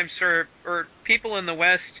sometimes for people in the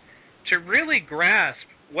West to really grasp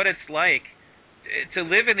what it's like to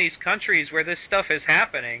live in these countries where this stuff is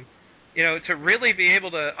happening. To really be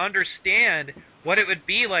able to understand what it would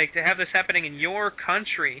be like to have this happening in your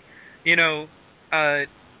country.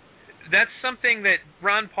 That's something that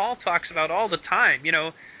Ron Paul talks about all the time.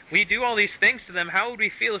 We do all these things to them. How would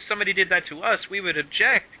we feel if somebody did that to us? We would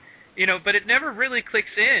object, but it never really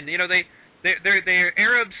clicks in. They're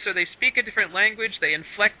Arabs, so they speak a different language. They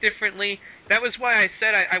inflect differently. That was why I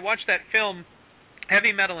said I watched that film,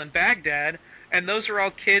 Heavy Metal in Baghdad, and those are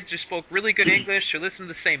all kids who spoke really good English, who listened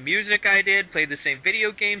to the same music I did, played the same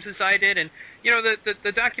video games as I did, and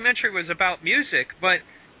the documentary was about music. But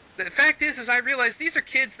the fact is I realized these are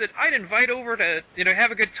kids that I'd invite over to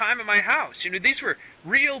have a good time at my house. These were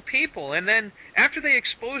real people, and then after they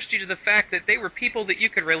exposed you to the fact that they were people that you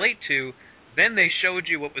could relate to, then they showed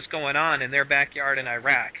you what was going on in their backyard in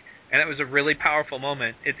Iraq, and that was a really powerful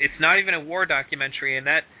moment. It's not even a war documentary, and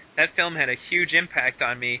that film had a huge impact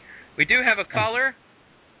on me. We do have a caller.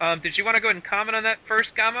 Did you want to go ahead and comment on that first,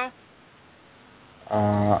 Gamo?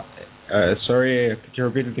 Sorry, could you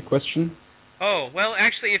repeat the question? Oh, well,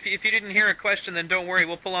 actually, if you didn't hear a question, then don't worry.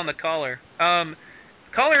 We'll pull on the caller.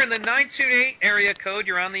 Caller in the 928 area code,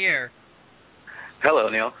 you're on the air. Hello,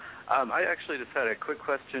 Neil. I actually just had a quick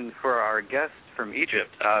question for our guest from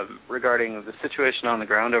Egypt regarding the situation on the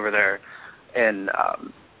ground over there and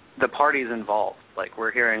the parties involved. Like,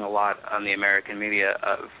 we're hearing a lot on the American media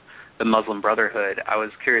of the Muslim Brotherhood. I was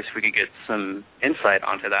curious if we could get some insight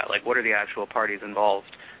onto that. Like, what are the actual parties involved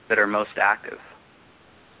that are most active?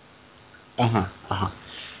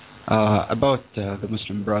 About the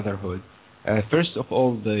Muslim Brotherhood. First of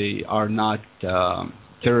all, they are not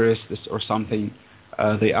terrorists or something.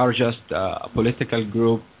 They are just a political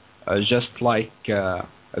group, just like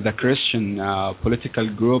the Christian political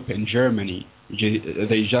group in Germany.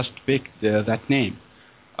 They just picked that name.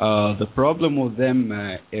 The problem with them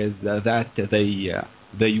is that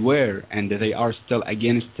they were and they are still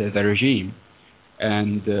against the regime.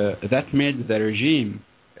 and that made the regime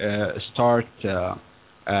start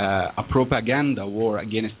a propaganda war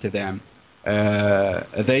against them.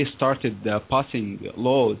 They started passing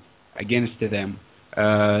laws against them.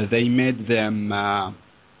 They made them a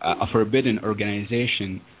forbidden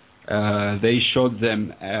organization. They showed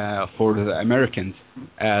them for the Americans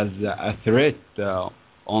as a threat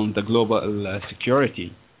on the global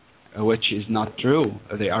security, which is not true.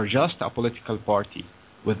 They are just a political party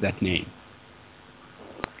with that name.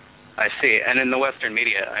 I see. And in the Western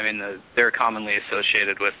media, I mean, they're commonly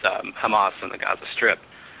associated with Hamas and the Gaza Strip,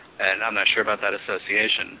 and I'm not sure about that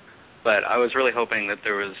association. But I was really hoping that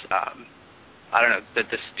there was, that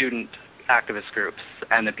the student activist groups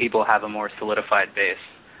and the people have a more solidified base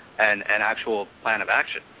and an actual plan of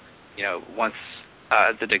action. Once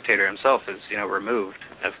the dictator himself is, removed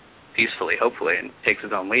peacefully, hopefully, and takes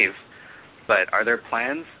his own leave. But are there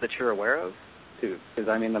plans that you're aware of? Because,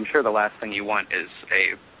 I'm sure the last thing you want is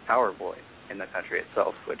a power boy in the country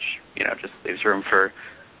itself, which, just leaves room for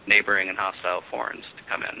neighboring and hostile foreigners to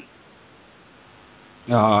come in.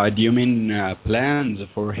 Do you mean plans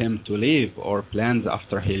for him to leave or plans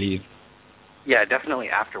after he leaves? Yeah, definitely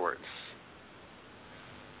afterwards.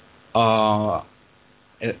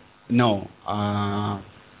 No.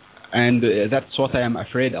 And that's what I am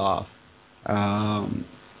afraid of.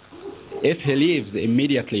 If he leaves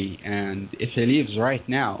immediately and if he leaves right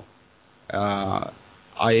now,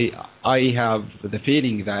 I have the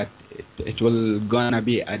feeling that it will gonna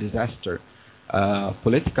be a disaster.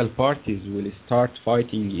 Political parties will start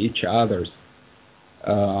fighting each other.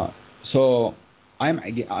 So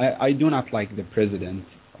I do not like the president,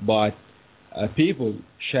 but people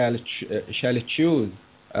shall choose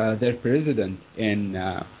their president in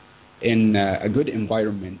a good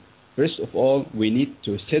environment. First of all, we need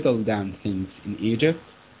to settle down things in Egypt.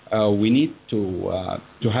 We need to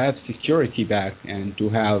have security back and to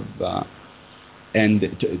have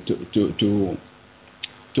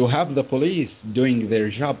to have the police doing their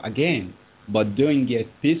job again, but doing it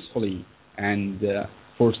peacefully and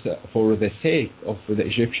for the sake of the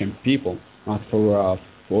Egyptian people, not for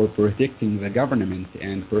protecting the government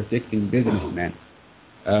and protecting businessmen.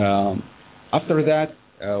 After that,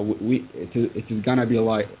 it is gonna be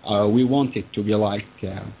like we want it to be like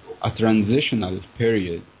a transitional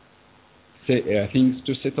period. Things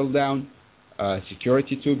to settle down,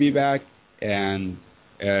 security to be back, and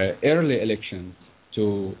early elections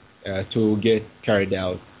to get carried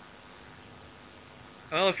out.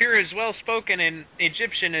 Well, if you're as well spoken in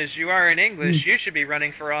Egyptian as you are in English, you should be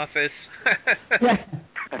running for office. That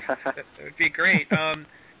would be great.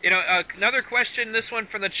 Another question, this one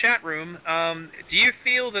from the chat room. Do you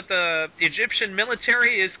feel that the Egyptian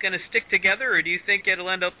military is going to stick together, or do you think it'll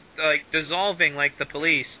end up dissolving like the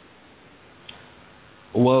police?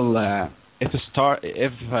 Well, if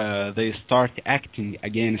they start acting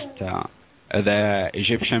against the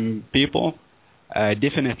Egyptian people,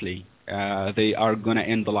 definitely they are going to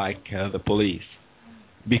end like the police,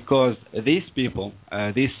 because these people,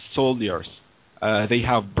 these soldiers, they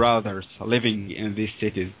have brothers living in these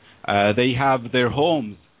cities. They have their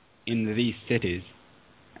homes in these cities.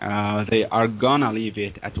 They are gonna leave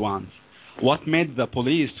it at once. What made the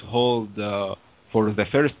police hold for the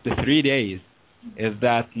first 3 days is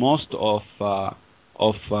that most of the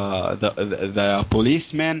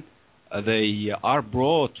policemen they are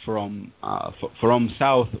brought from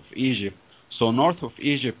south of Egypt. So north of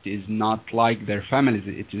Egypt is not like their families.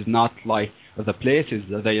 It is not like the places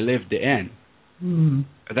that they lived in.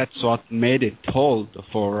 That's what made it hold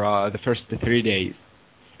for the first 3 days.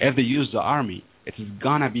 If they use the army, it is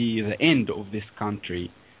gonna be the end of this country.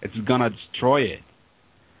 It's gonna destroy it.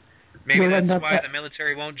 Maybe that's why the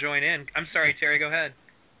military won't join in. I'm sorry, Terry, go ahead.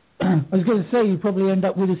 I was going to say, you probably end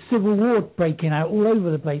up with a civil war breaking out all over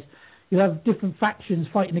the place. You'll have different factions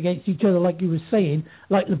fighting against each other, like you were saying,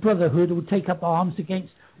 like the Brotherhood will take up arms against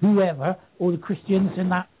whoever, or the Christians,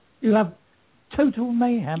 and that. You'll have total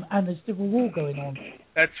mayhem and a civil war going on.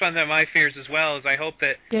 That's one of my fears as well, is I hope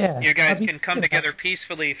that you guys can come together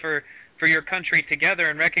peacefully for your country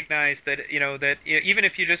together and recognize that, that even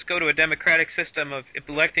if you just go to a democratic system of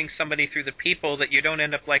electing somebody through the people, that you don't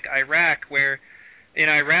end up like Iraq, where in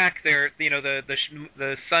Iraq the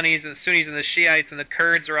Sunnis and the Sunnis and the Shiites and the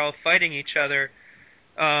Kurds are all fighting each other.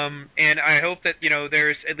 And I hope that,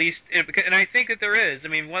 there's at least, and I think that there is. I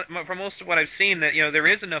mean, from most of what I've seen, that, there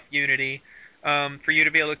is enough unity for you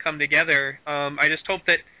to be able to come together. I just hope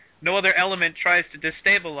that no other element tries to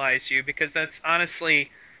destabilize you, because that's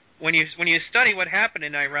honestly, when you study what happened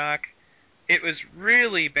in Iraq, it was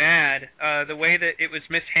really bad. The way that it was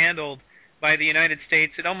mishandled by the United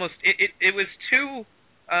States, it was too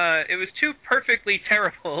too perfectly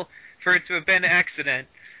terrible for it to have been an accident.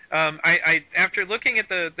 I after looking at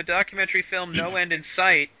the documentary film No End in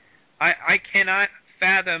Sight, I cannot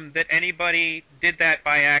fathom that anybody did that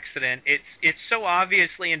by accident. It's so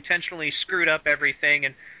obviously intentionally screwed up everything,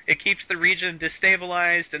 and it keeps the region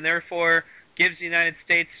destabilized, and therefore gives the United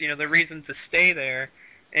States, the reason to stay there.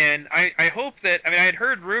 And I hope that, I had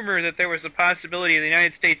heard rumor that there was a possibility of the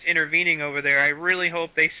United States intervening over there. I really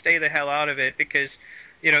hope they stay the hell out of it, because,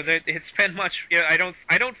 it's been much, I don't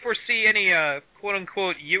foresee any, quote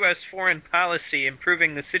unquote, U.S. foreign policy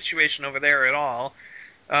improving the situation over there at all.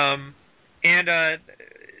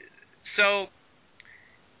 So,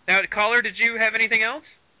 now, caller, did you have anything else?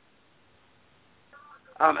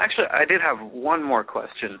 Actually, I did have one more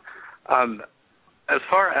question. As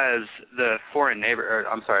far as the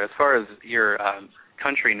as far as your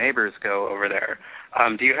country neighbors go over there,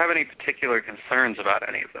 do you have any particular concerns about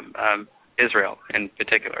any of them? Israel, in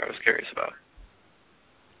particular, I was curious about.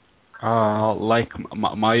 Like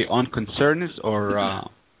my own concerns, or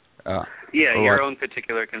your own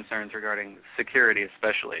particular concerns regarding security,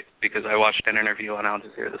 especially, because I watched an interview on Al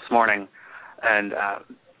Jazeera this morning, and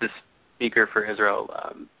the speaker for Israel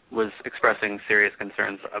was expressing serious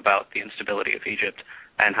concerns about the instability of Egypt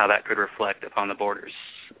and how that could reflect upon the borders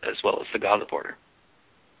as well as the Gaza border.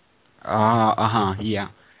 Yeah.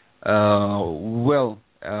 Well,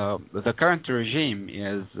 the current regime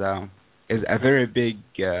is a very big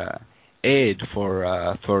aid for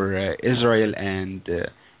Israel and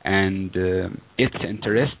its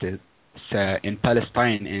interests in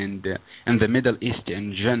Palestine and the Middle East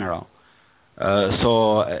in general.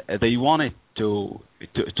 So they wanted to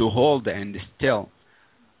hold and still.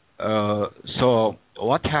 So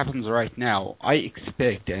what happens right now? I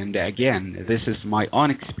expect, and again, this is my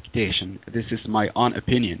own expectation, this is my own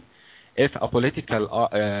opinion. If a political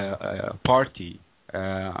party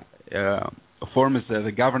forms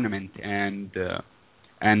the government and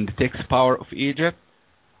takes power of Egypt,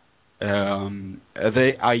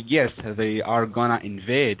 I guess they are gonna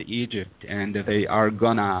invade Egypt and they are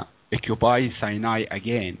gonna occupy Sinai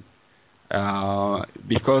again,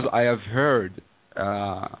 because I have heard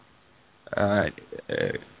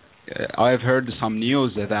some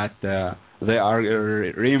news that they are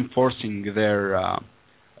reinforcing their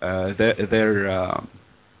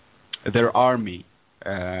army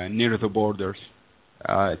near the borders,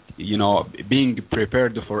 being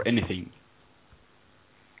prepared for anything.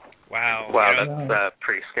 Wow, that's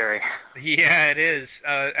pretty scary. Yeah, it is.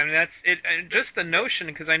 That's it. And just the notion,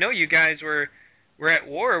 because I know you guys were at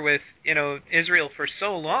war with Israel for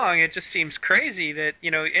so long. It just seems crazy that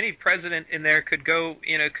any president in there could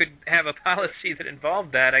have a policy that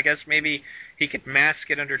involved that. I guess maybe he could mask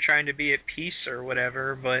it under trying to be at peace or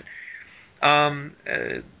whatever. But in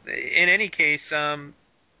any case,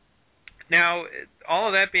 now all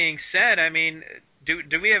of that being said,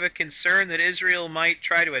 do we have a concern that Israel might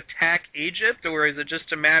try to attack Egypt, or is it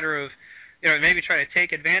just a matter of maybe try to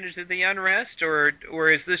take advantage of the unrest, or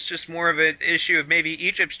is this just more of an issue of maybe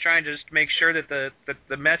Egypt's trying to just make sure that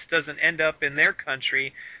the mess doesn't end up in their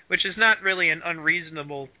country, which is not really an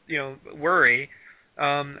unreasonable worry.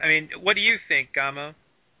 What do you think, Gama?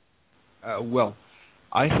 Well,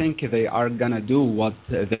 I think they are gonna do what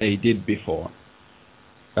they did before.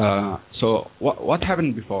 So what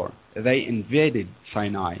happened before? They invaded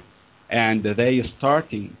Sinai, and they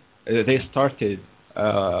started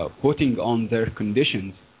putting on their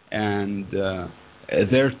conditions and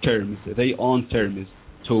their own terms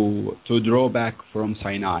to draw back from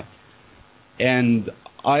Sinai. And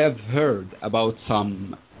I have heard about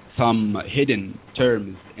some hidden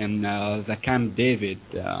terms in the Camp David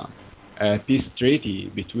peace treaty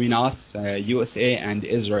between us, USA, and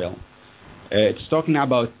Israel. It's talking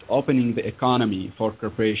about opening the economy for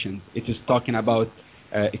corporations. It is talking about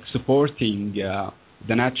exporting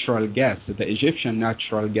the natural gas, the Egyptian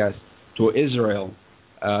natural gas, to Israel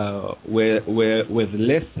with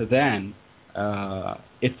less than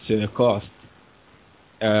its cost.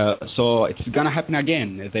 So it's gonna happen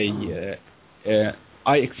again.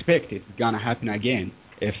 I expect it's gonna happen again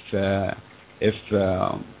if a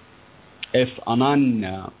non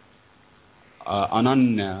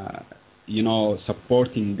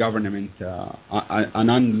supporting government, a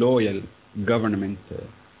non-loyal government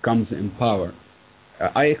comes in power.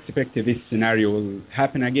 I expect this scenario will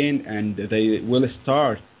happen again, and they will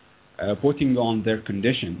start putting on their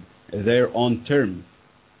condition, their own terms,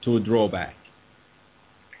 to draw back.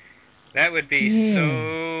 That would be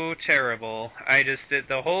so terrible.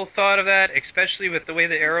 The whole thought of that, especially with the way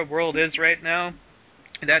the Arab world is right now,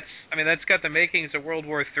 that's got the makings of World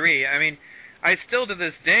War III. I still to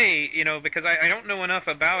this day, because I don't know enough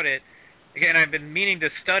about it. Again, I've been meaning to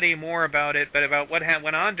study more about it, but about what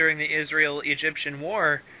went on during the Israel-Egyptian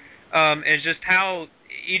war, is just how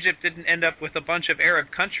Egypt didn't end up with a bunch of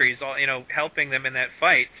Arab countries, all helping them in that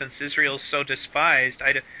fight, since Israel's so despised.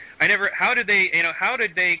 I never. How did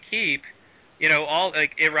they keep, all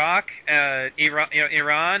like Iraq,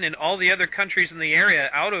 Iran, and all the other countries in the area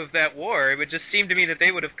out of that war? It would just seem to me that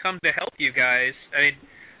they would have come to help you guys. I mean,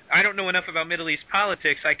 I don't know enough about Middle East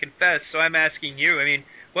politics, I confess, so I'm asking you. I mean,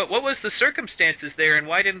 what was the circumstances there, and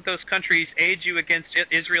why didn't those countries aid you against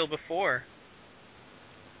Israel before?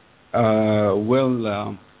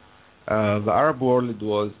 The Arab world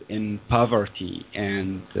was in poverty,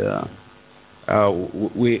 and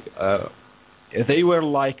they were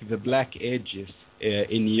like the Black Ages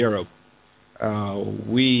in Europe.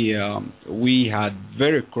 We had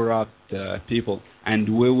very corrupt people,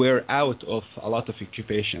 and we were out of a lot of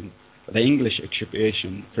occupation, the English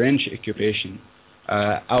occupation, French occupation,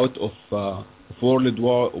 out of World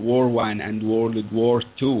War I and World War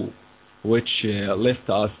II, which left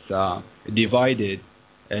us divided,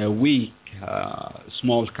 weak,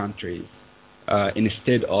 small countries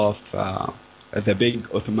instead of the big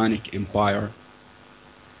Ottoman Empire.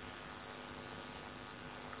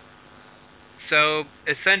 So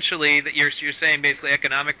essentially, that you're saying basically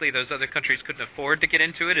economically those other countries couldn't afford to get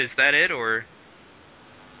into it. Is that it, or?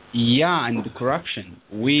 Yeah, and corruption.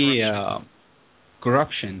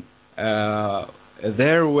 Corruption.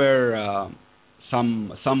 There were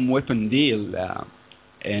some weapon deal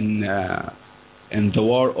in the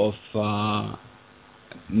war of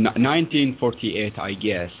 1948, I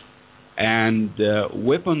guess, and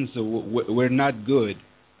weapons were not good.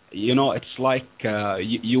 It's like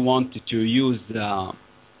you want to use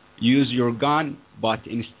your gun, but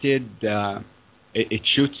instead it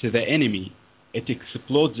shoots the enemy. It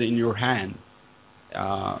explodes in your hand,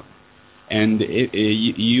 and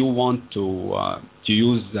you want to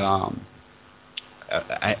use a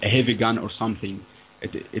heavy gun or something.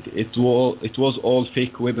 It was all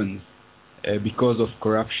fake weapons because of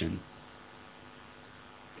corruption.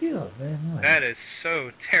 That is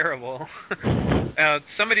so terrible.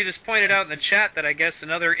 Somebody just pointed out in the chat that I guess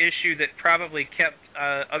another issue that probably kept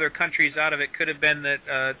other countries out of it could have been that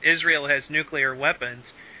Israel has nuclear weapons.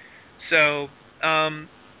 So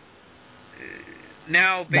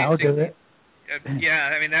now basically,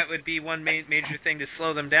 I mean that would be one major thing to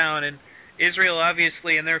slow them down. And Israel,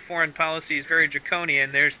 obviously, in their foreign policy is very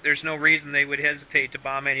draconian. There's no reason they would hesitate to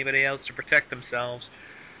bomb anybody else to protect themselves.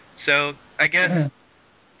 So I guess.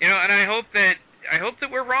 And I hope that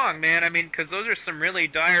we're wrong, man. I mean, because those are some really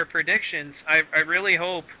dire predictions. I really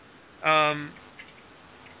hope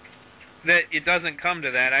that it doesn't come to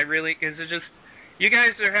that. Because you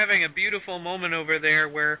guys are having a beautiful moment over there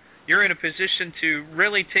where you're in a position to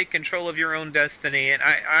really take control of your own destiny, and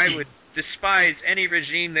I would despise any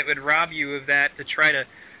regime that would rob you of that to try to,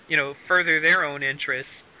 further their own interests.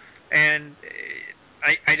 And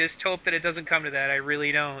I just hope that it doesn't come to that. I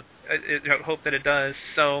really don't. I hope that it does.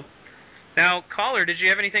 So, now, caller, did you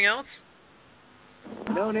have anything else?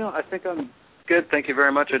 No, Neil, I think I'm good. Thank you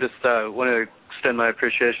very much. I just wanted to extend my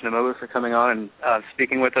appreciation to Mobu for coming on and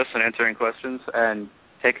speaking with us and answering questions. And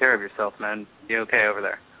take care of yourself, man. You okay over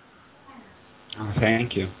there?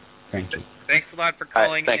 Thank you. Thanks a lot for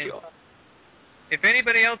calling in. Thank you. If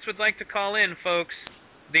anybody else would like to call in, folks,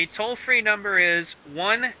 the toll-free number is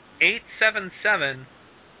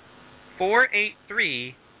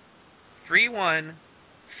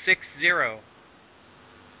 1-877-483-3160.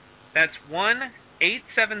 That's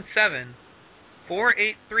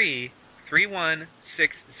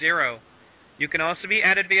 1-877-483-3160. You can also be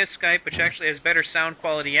added via Skype, which actually has better sound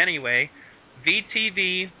quality anyway.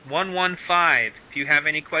 VTV115. If you have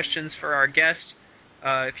any questions for our guest,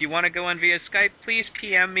 if you want to go on via Skype, please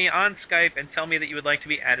PM me on Skype and tell me that you would like to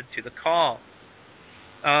be added to the call.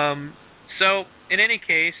 So, in any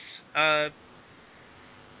case, Gamo,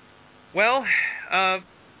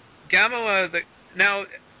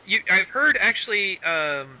 I've heard actually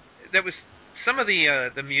that was some of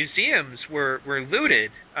the museums were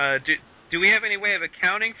looted. Do we have any way of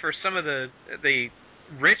accounting for some of the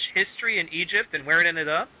rich history in Egypt and where it ended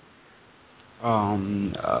up?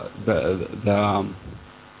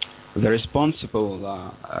 The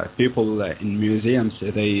responsible people in museums,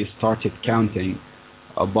 they started counting,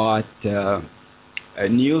 but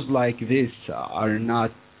news like this are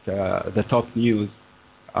not the top news.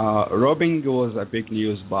 Robbing was a big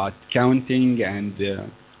news, but counting and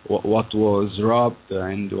what was robbed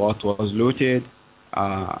and what was looted,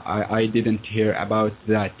 I didn't hear about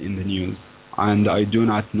that in the news, and I do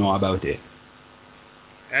not know about it.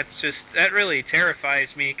 That really terrifies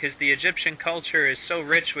me, because the Egyptian culture is so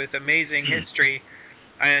rich with amazing history,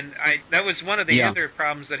 and that was one of the other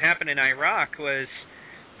problems that happened in Iraq was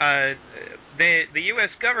the U.S.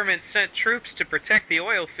 government sent troops to protect the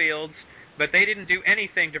oil fields, but they didn't do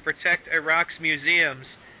anything to protect Iraq's museums,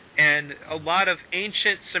 and a lot of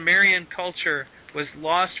ancient Sumerian culture was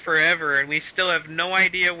lost forever, and we still have no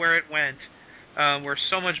idea where it went. Where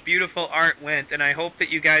so much beautiful art went, and I hope that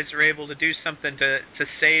you guys are able to do something to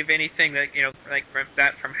save anything that like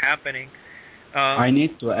that from happening. I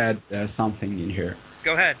need to add something in here.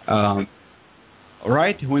 Go ahead.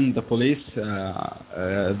 Right when the police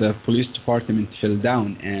department fell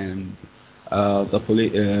down and the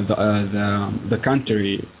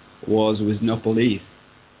country was with no police,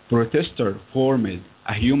 protesters formed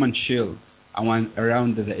a human shield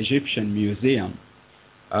around the Egyptian museum.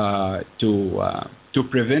 To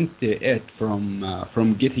prevent it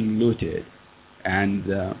from getting looted, and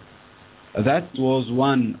that was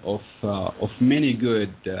one of many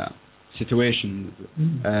good situations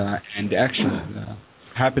and actions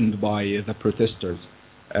happened by the protesters.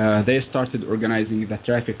 They started organizing the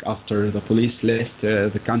traffic after the police left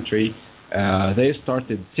the country. They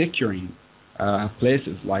started securing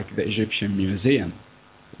places like the Egyptian Museum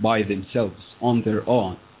by themselves on their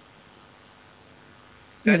own.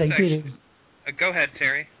 Yeah, they did. Go ahead,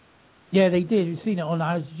 Terry. Yeah, they did. We've seen it on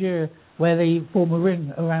Al Jazeera, where they form a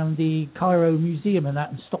ring around the Cairo Museum and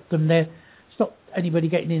that, and stopped anybody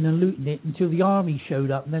getting in and looting it until the army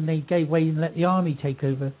showed up, and then they gave way and let the army take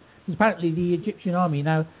over. Because apparently the Egyptian army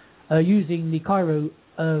now are using the Cairo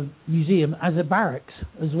Museum as a barracks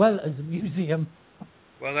as well as a museum.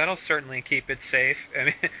 Well, that'll certainly keep it safe. I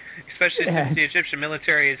mean, especially since the Egyptian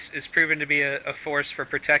military is proven to be a force for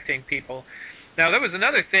protecting people. Now, that was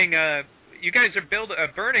another thing. You guys are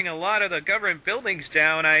burning a lot of the government buildings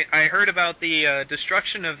down. I heard about the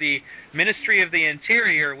destruction of the Ministry of the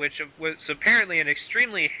Interior, which was apparently an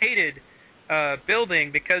extremely hated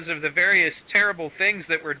building because of the various terrible things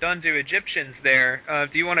that were done to Egyptians there.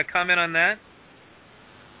 Do you want to comment on that?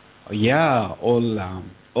 Yeah,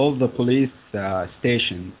 all the police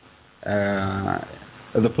stations.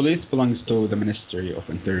 The police belongs to the Ministry of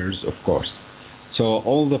Interiors, of course. So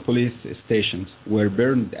all the police stations were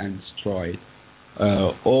burned and destroyed.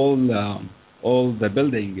 All the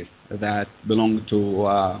buildings that belong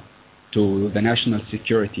to the national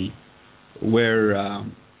security were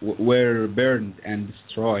burned and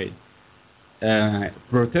destroyed.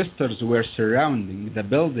 Protesters were surrounding the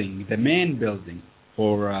main building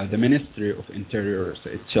for the Ministry of Interior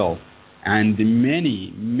itself, and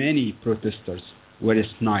many protesters were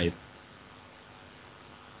sniped.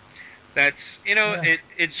 That's,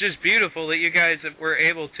 it's just beautiful that you guys were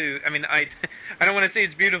able to, I mean, I don't want to say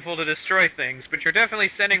it's beautiful to destroy things, but you're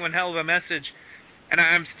definitely sending one hell of a message, and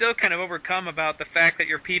I'm still kind of overcome about the fact that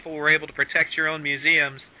your people were able to protect your own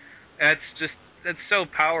museums. That's so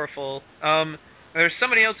powerful. There's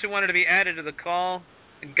somebody else who wanted to be added to the call,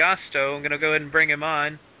 Gasto. I'm going to go ahead and bring him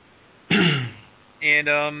on,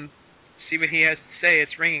 and see what he has to say.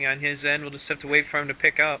 It's ringing on his end. We'll just have to wait for him to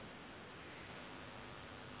pick up.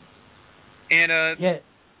 And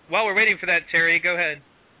while we're waiting for that, Terry, go ahead.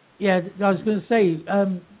 Yeah, I was going to say,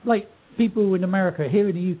 like people in America, here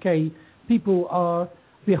in the UK, people are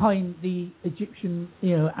behind the Egyptian,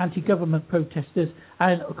 anti-government protesters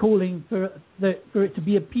and calling for it to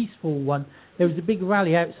be a peaceful one. There was a big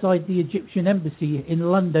rally outside the Egyptian embassy in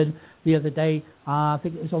London the other day. I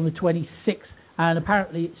think it was on the 26th, and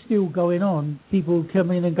apparently it's still going on. People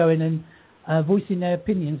coming and going and voicing their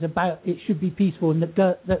opinions about it should be peaceful, and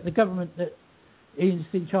that the government that is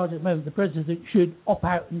in charge at the moment, the president, should opt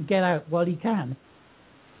out and get out while he can.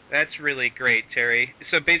 That's really great, Terry.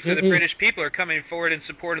 So basically the British people are coming forward in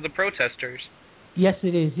support of the protesters. Yes,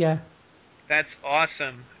 it is, yeah. That's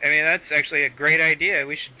awesome. I mean, that's actually a great idea.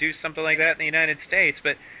 We should do something like that in the United States.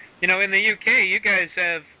 But, in the UK, you guys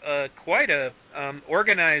have quite a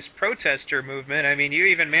organized protester movement. I mean, you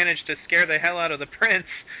even managed to scare the hell out of the prince.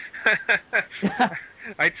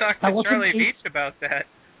 I talked to Charlie Beach about that.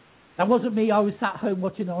 That wasn't me. I was sat home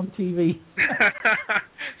watching it on TV.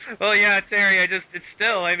 Well, yeah, Terry, it's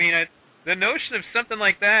still, I mean, the notion of something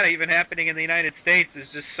like that even happening in the United States is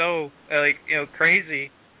just so, crazy.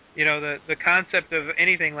 The concept of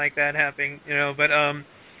anything like that happening, but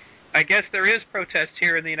I guess there is protest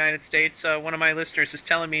here in the United States. One of my listeners is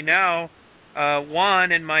telling me now,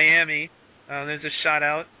 Juan in Miami, there's a shout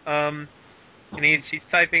out, and he's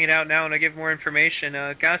typing it out now, and I'll give more information.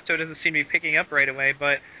 Gasto doesn't seem to be picking up right away,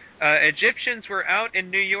 but Egyptians were out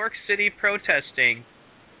in New York City protesting.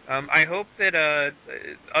 I hope that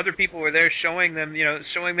other people were there showing them,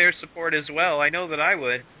 showing their support as well. I know that I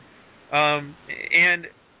would. And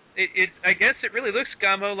I guess it really looks,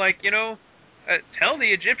 Gamo, like, tell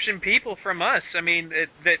the Egyptian people from us,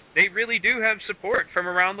 that they really do have support from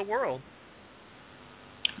around the world.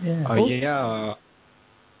 Yeah. Yeah.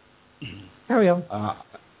 Carry on.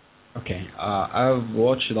 Okay. I've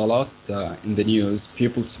watched a lot in the news,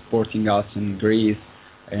 people supporting us in Greece,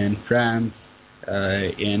 in France,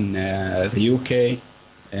 in the UK,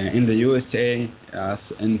 in the USA,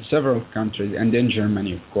 in several countries, and in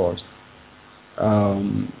Germany, of course.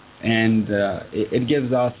 And it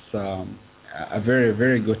gives us a very,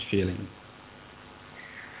 very good feeling.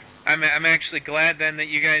 I'm actually glad then that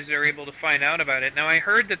you guys are able to find out about it. Now, I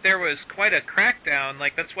heard that there was quite a crackdown.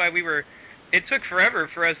 Like, that's why it took forever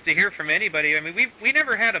for us to hear from anybody. We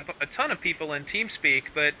never had a ton of people in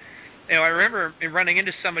TeamSpeak, but I remember running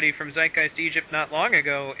into somebody from Zeitgeist Egypt not long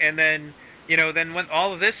ago, and then then when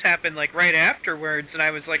all of this happened, like right afterwards, and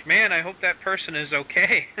I was like, man, I hope that person is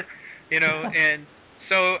okay, and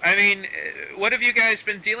so what have you guys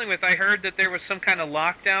been dealing with? I heard that there was some kind of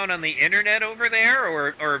lockdown on the internet over there, or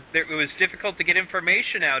it was difficult to get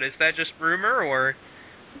information out. Is that just rumor, or?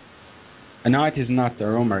 No, it is not a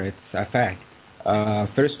rumor. It's a fact.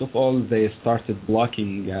 First of all, they started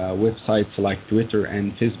blocking websites like Twitter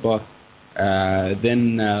and Facebook.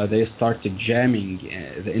 Then they started jamming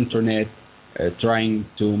the internet, trying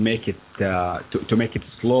to make it to make it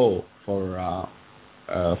slow for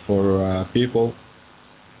people.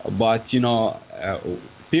 But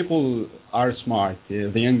people are smart.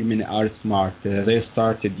 The young men are smart. They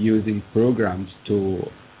started using programs to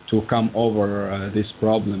come over these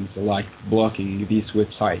problems, like blocking these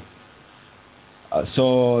websites.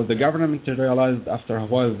 So the government realized after a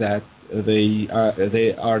while that they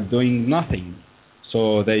are doing nothing.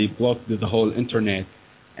 So they blocked the whole internet,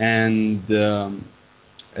 and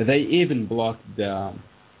they even blocked the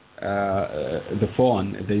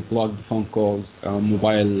phone. They blocked the phone calls,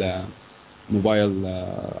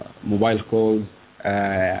 mobile calls,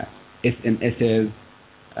 SMSs,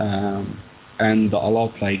 and a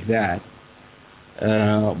lot like that.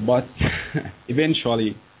 But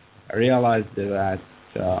eventually, I realized that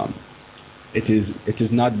it is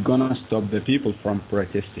not gonna stop the people from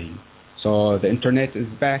protesting. So the internet is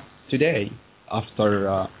back today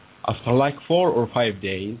after like 4 or 5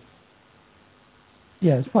 days.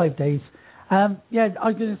 Yeah, it's 5 days. I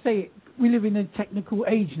was going to say, we live in a technical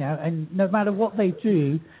age now, and no matter what they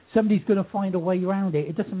do, somebody's going to find a way around it.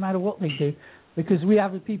 It doesn't matter what they do, because we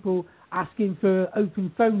have people asking for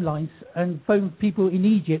open phone lines and phone people in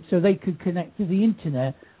Egypt so they could connect to the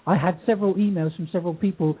internet. I had several emails from several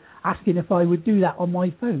people asking if I would do that on my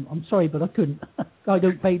phone. I'm sorry, but I couldn't. I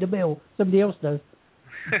don't pay the bill. Somebody else does.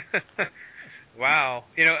 Wow.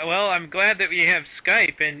 Well, I'm glad that we have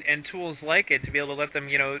Skype and tools like it to be able to let them,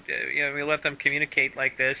 we let them communicate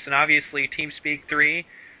like this, and obviously TeamSpeak 3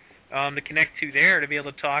 to connect to there to be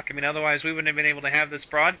able to talk. Otherwise we wouldn't have been able to have this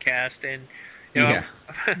broadcast. And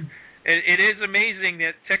it is amazing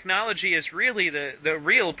that technology is really the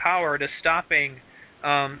real power to stopping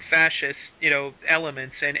fascist,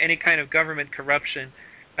 elements and any kind of government corruption.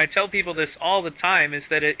 I tell people this all the time, is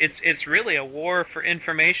that it's really a war for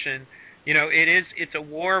information. It's a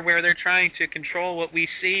war where they're trying to control what we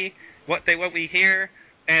see, what we hear,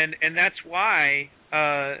 and that's why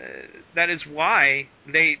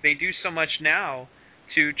they do so much now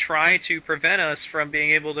to try to prevent us from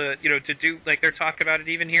being able to to do, like they're talking about it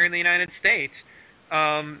even here in the United States,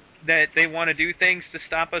 that they want to do things to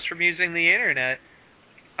stop us from using the internet.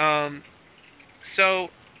 So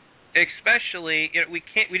especially we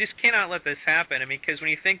just cannot let this happen. Because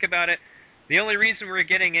when you think about it, the only reason we're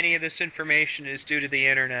getting any of this information is due to the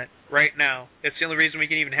internet right now. It's the only reason we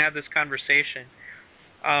can even have this conversation.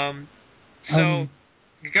 Go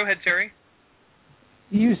ahead, Terry.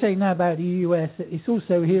 You were saying now about the US. It's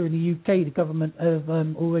also here in the UK. The government have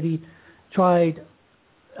already tried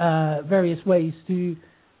various ways to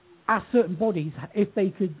ask certain bodies if they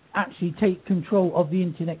could actually take control of the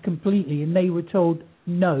internet completely, and they were told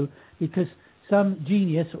no, because some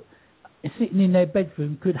genius sitting in their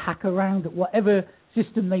bedroom could hack around at whatever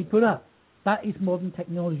system they put up. That is modern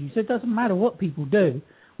technology. So it doesn't matter what people do,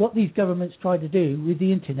 what these governments try to do with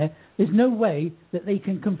the internet, there's no way that they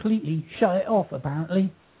can completely shut it off,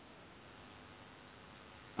 apparently.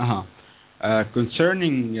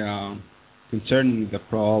 Concerning the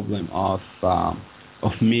problem of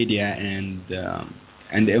media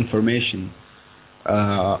and information,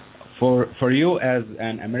 for you as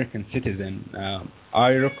an American citizen,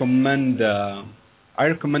 I recommend a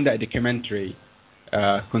documentary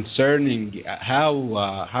concerning how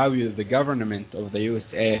the government of the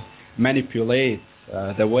USA manipulates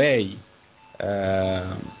the way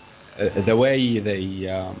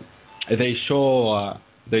they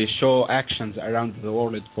show actions around the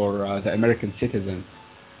world for the American citizens.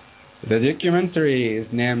 The documentary is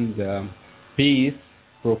named Peace,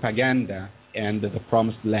 Propaganda, and the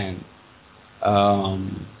Promised Land.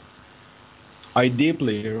 I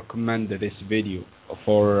deeply recommend this video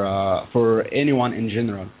for anyone in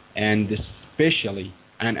general, and especially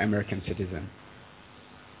an American citizen.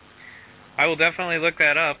 I will definitely look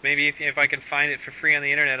that up. Maybe if I can find it for free on the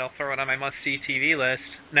internet, I'll throw it on my must-see TV list.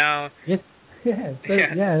 Now, yes, yeah,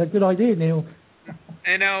 good idea, Neil.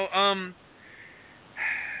 And now,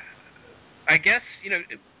 I guess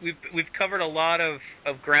we've covered a lot of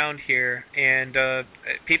ground here, and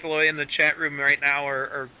people in the chat room right now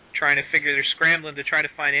are trying to they're scrambling to try to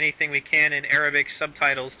find anything we can in Arabic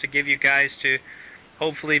subtitles to give you guys to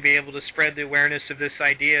hopefully be able to spread the awareness of this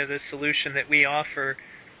idea, this solution that we offer.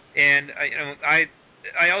 And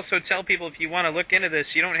I also tell people, if you want to look into this,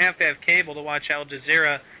 you don't have to have cable to watch Al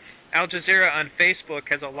Jazeera. Al Jazeera on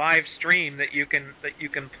Facebook has a live stream that you can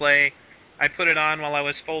play. I put it on while I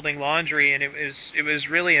was folding laundry, and it was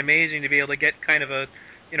really amazing to be able to get kind of a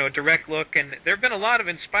direct look. And there have been a lot of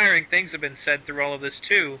inspiring things have been said through all of this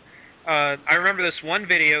too. I remember this one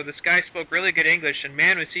video. This guy spoke really good English, and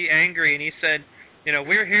man, was he angry! And he said,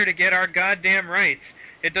 we're here to get our goddamn rights.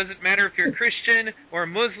 It doesn't matter if you're Christian or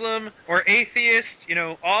Muslim or atheist.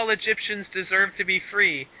 All Egyptians deserve to be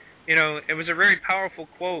free. It was a very powerful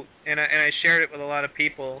quote, and I shared it with a lot of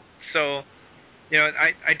people. So,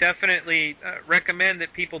 I definitely recommend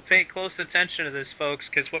that people pay close attention to this, folks,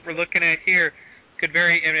 because what we're looking at here could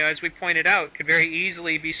as we pointed out, could very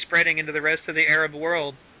easily be spreading into the rest of the Arab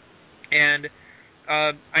world. And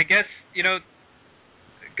I guess,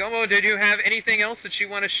 Gomo, did you have anything else that you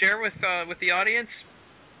want to share with the audience?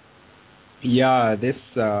 Yeah,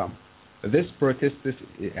 this protests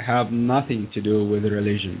have nothing to do with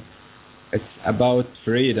religion. It's about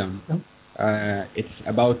freedom. It's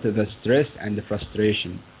about the stress and the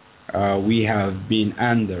frustration we have been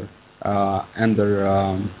under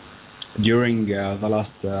during the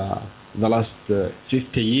last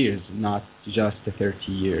 50 years, not just 30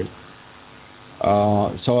 years.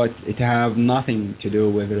 So it have nothing to do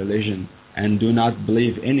with religion, and do not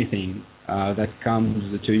believe anything that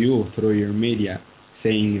comes to you through your media,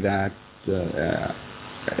 saying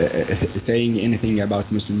anything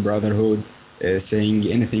about Muslim Brotherhood, saying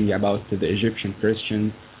anything about the Egyptian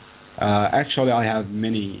Christians. Actually, I have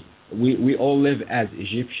many. We all live as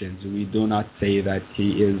Egyptians. We do not say that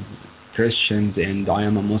he is Christians and I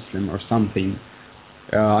am a Muslim or something.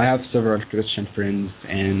 I have several Christian friends,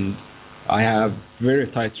 and I have very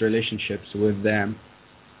tight relationships with them,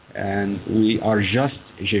 and we are just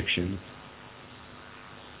Egyptians.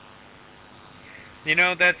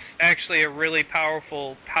 That's actually a really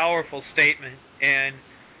powerful statement, and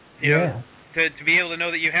to be able to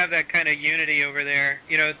know that you have that kind of unity over there.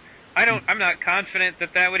 I'm not confident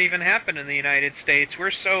that would even happen in the United States.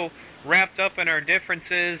 We're so wrapped up in our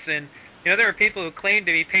differences, and there are people who claim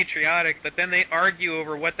to be patriotic, but then they argue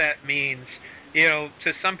over what that means.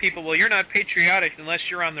 To some people, well, you're not patriotic unless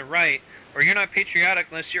you're on the right, or you're not patriotic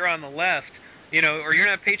unless you're on the left, or you're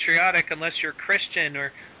not patriotic unless you're Christian,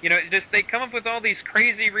 or they come up with all these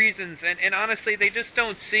crazy reasons, and honestly, they just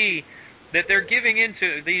don't see that they're giving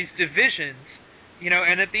into these divisions,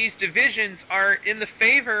 and that these divisions are in the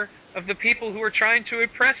favor of the people who are trying to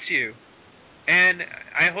oppress you. And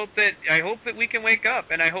I hope that we can wake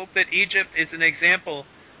up, and I hope that Egypt is an example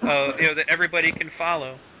that everybody can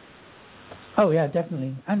follow. Oh yeah,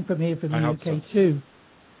 definitely, and from here, from the UK too,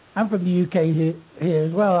 and from the UK here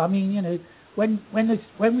as well. I mean, when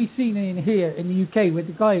we seen in here in the UK with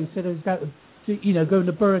the guy who said he was going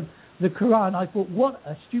to burn the Quran, I thought, what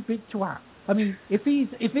a stupid twat. I mean, if he's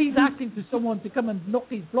asking for someone to come and knock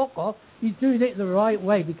his block off, he's doing it the right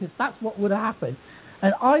way, because that's what would have happened.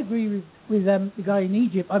 And I agree with the guy in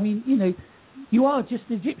Egypt. I mean, you are just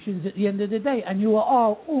Egyptians at the end of the day, and you are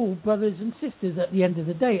all brothers and sisters at the end of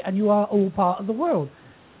the day, and you are all part of the world.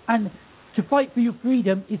 And to fight for your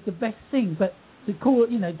freedom is the best thing, but to go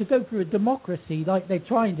through a democracy like they're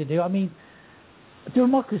trying to do. I mean,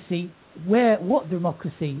 democracy. What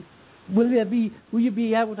democracy? Will you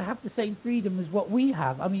be able to have the same freedom as what we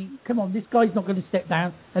have? I mean, come on, this guy's not going to step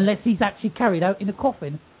down unless he's actually carried out in a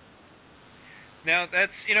coffin. Now,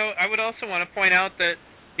 that's, I would also want to point out that,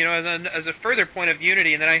 as a further point of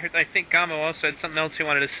unity, and then I think Gamo also had something else he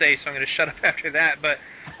wanted to say, so I'm going to shut up after that, but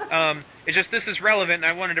it's just, this is relevant, and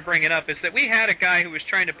I wanted to bring it up, is that we had a guy who was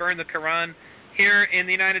trying to burn the Quran here in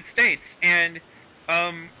the United States, and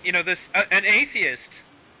this an atheist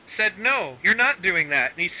said, no, you're not doing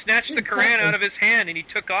that. And he snatched the Quran out of his hand and he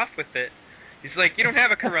took off with it. He's like, you don't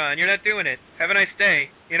have a Quran, you're not doing it. Have a nice day.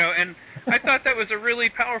 And I thought that was a really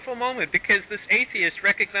powerful moment because this atheist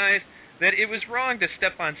recognized that it was wrong to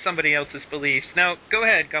step on somebody else's beliefs. Now, go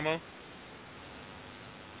ahead, Gummo.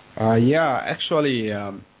 Actually,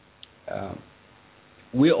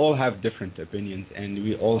 we all have different opinions, and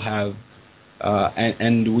we all have,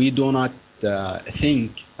 and we do not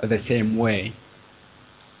think the same way.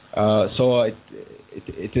 So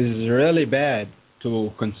it is really bad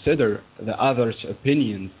to consider the other's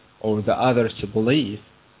opinions or the other's belief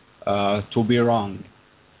to be wrong.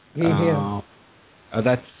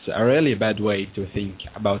 That's a really bad way to think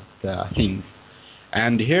about things.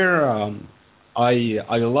 And here, I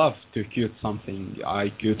love to quote something I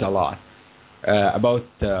quote a lot about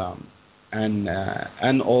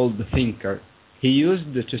an old thinker. He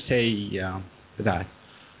used to say that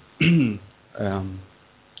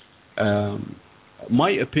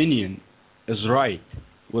my opinion is right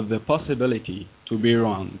with the possibility to be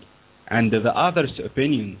wrong, and the other's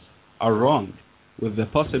opinions are wrong with the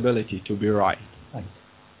possibility to be right. Right.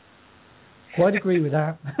 Quite agree with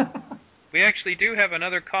that. We actually do have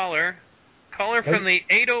another caller. Caller from the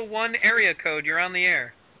 801 area code. You're on the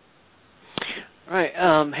air. All right.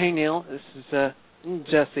 Hey, Neil. This is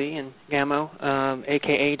Jesse and Gamo,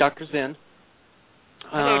 a.k.a. Dr. Zen.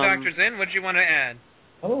 Hello, Dr. Zen. What did you want to add?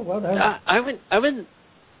 Oh, well done. I would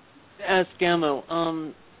ask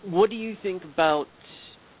Gamo, what do you think about,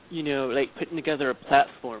 putting together a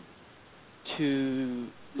platform to,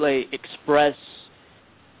 express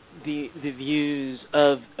the views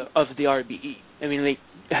of the RBE? I mean,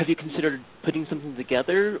 have you considered putting something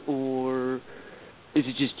together, or is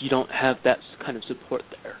it just you don't have that kind of support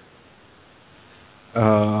there?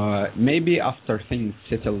 Maybe after things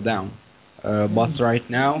settle down. But right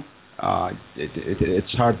now,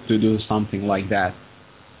 it's hard to do something like that.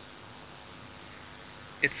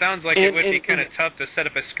 It sounds like it would be kind of tough to set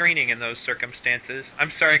up a screening in those circumstances.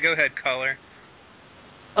 I'm sorry, go ahead, caller.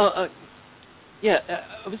 Yeah,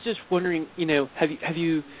 I was just wondering,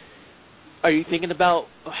 are you thinking about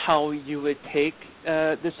how you would take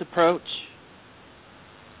this approach?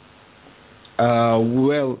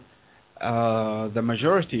 The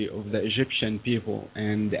majority of the Egyptian people,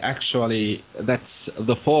 and actually that's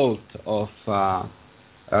the fault of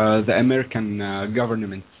the American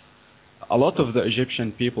government. A lot of the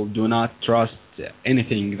Egyptian people do not trust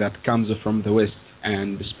anything that comes from the West,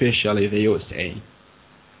 and especially the USA.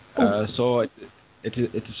 So it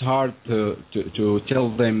is hard to tell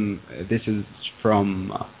them this is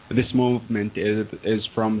from this movement is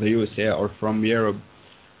from the USA or from Europe.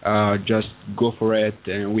 Just go for it.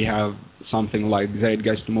 We have something like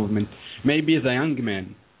Zeitgeist movement. Maybe the young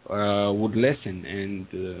men would listen, and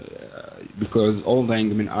because all the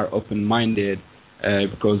young men are open-minded,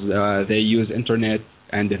 because they use internet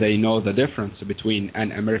and they know the difference between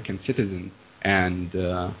an American citizen and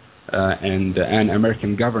an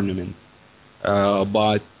American government.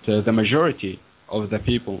 But the majority of the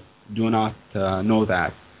people do not know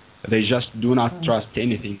that. They just do not trust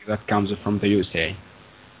anything that comes from the USA.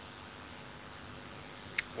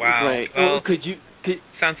 Wow. Right. Well, could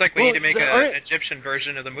sounds like we need to make an Egyptian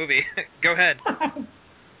version of the movie. Go ahead.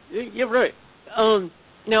 Yeah, right.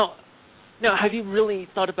 Now, have you really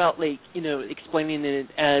thought about explaining it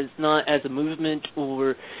as not as a movement,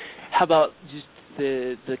 or how about just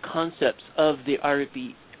the concepts of the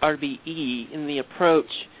RBE in the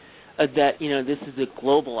approach that this is a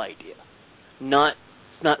global idea, not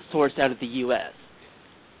sourced out of the U.S.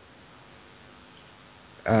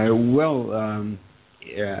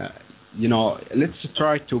 Let's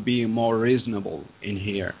try to be more reasonable in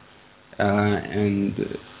here, and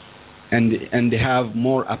have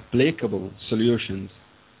more applicable solutions.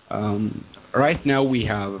 Right now we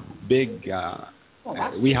have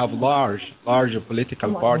large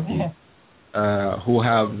political parties who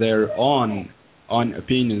have their own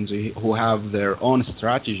opinions, who have their own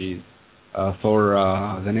strategies for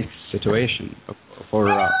the next situation.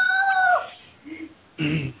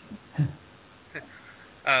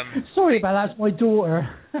 Sorry about that. That's my daughter.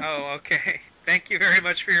 Oh, okay. Thank you very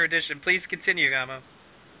much for your addition. Please continue, Gamo.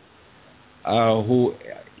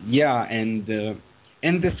 And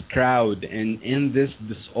in this crowd and in this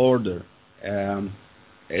disorder,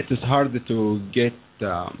 it is hard to get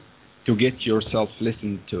yourself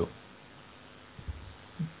listened to.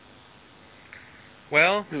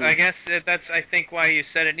 Well, I guess that's why you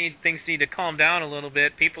said things need to calm down a little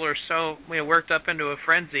bit. People are so worked up into a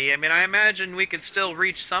frenzy. I mean, I imagine we could still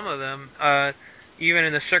reach some of them. even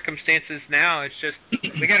in the circumstances now, it's just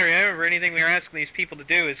we got to remember anything we're asking these people to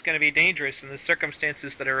do is going to be dangerous in the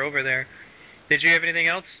circumstances that are over there. Did you have anything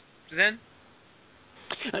else, Zen?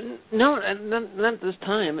 No, not this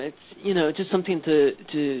time. It's just something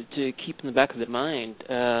to keep in the back of the mind.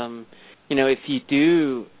 If you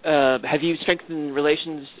do, have you strengthened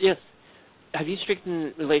relations? Yes. Have you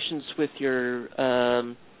strengthened relations with your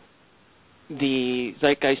the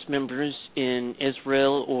Zeitgeist members in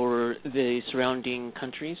Israel or the surrounding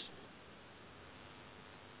countries?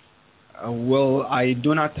 Well, I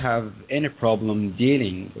do not have any problem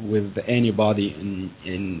dealing with anybody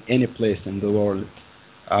in any place in the world.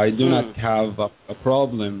 I do not have a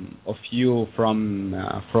problem of you from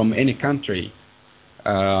any country.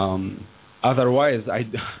 Otherwise,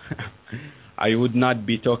 I would not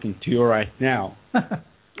be talking to you right now.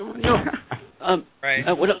 No. Right.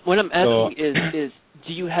 What I'm asking is,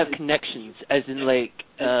 do you have connections? As in,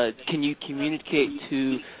 can you communicate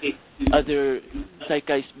to other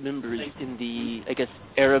Zeitgeist members in the, I guess,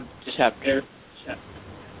 Arab chapter?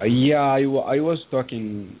 Yeah, I was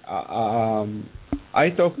talking. I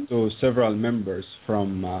talked to several members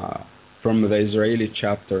from the Israeli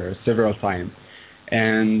chapter several times,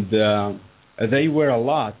 and they were a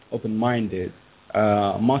lot open-minded,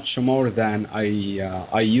 much more than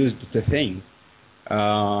I used to think.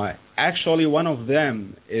 Actually, one of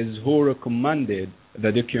them is who recommended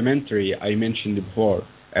the documentary I mentioned before,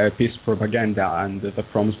 Peace Propaganda and the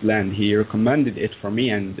Promised Land. He recommended it for me,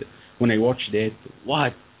 and when I watched it,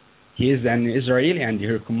 what? He is an Israeli and he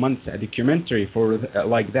recommends a documentary for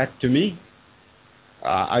like that to me.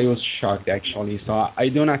 I was shocked, actually. So I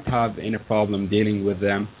do not have any problem dealing with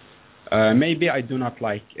them. Maybe I do not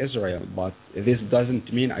like Israel, but this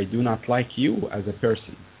doesn't mean I do not like you as a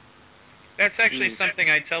person. That's actually something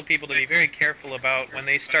I tell people to be very careful about when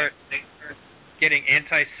they start getting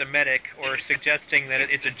anti-Semitic or suggesting that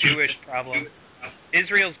it's a Jewish problem.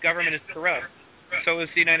 Israel's government is corrupt. So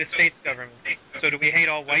is the United States government. So do we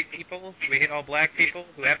hate all white people? Do we hate all black people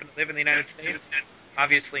who happen to live in the United States?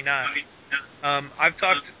 Obviously not. I've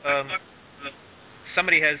talked.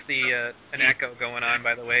 Somebody has an echo going on,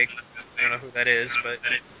 by the way. I don't know who that is, but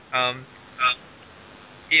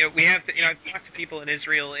we have to. I've talked to people in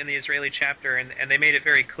Israel in the Israeli chapter, and they made it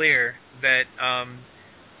very clear that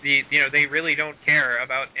they really don't care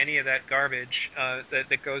about any of that garbage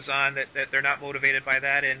that goes on. That they're not motivated by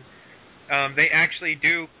that, and they actually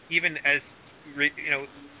do, even as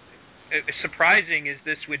surprising as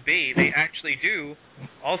this would be, they actually do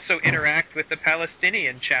also interact with the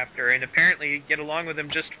Palestinian chapter and apparently get along with them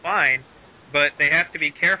just fine, but they have to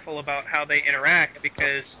be careful about how they interact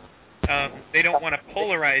because they don't want to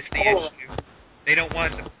polarize the issue. They don't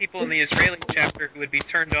want the people in the Israeli chapter who would be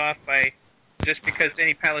turned off by just because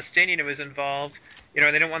any Palestinian was involved.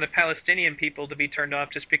 They don't want the Palestinian people to be turned off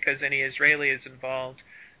just because any Israeli is involved.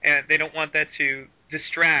 And they don't want that to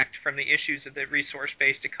distract from the issues of the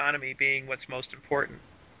resource-based economy being what's most important.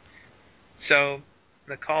 So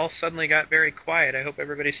the call suddenly got very quiet. I hope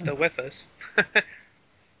everybody's still with us.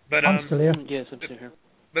 But I'm still here. Yes, I'm still here.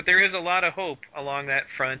 But there is a lot of hope along that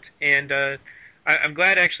front, and I'm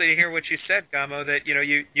glad actually to hear what you said, Gamo, that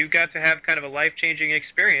you got to have kind of a life-changing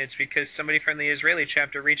experience because somebody from the Israeli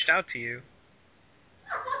chapter reached out to you.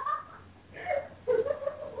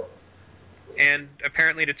 And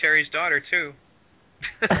apparently to Terry's daughter, too.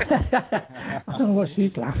 I don't know what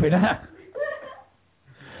she's laughing at.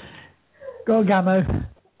 Go on, Gamo.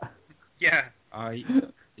 Yeah.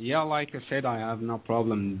 Like I said, I have no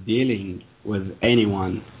problem dealing with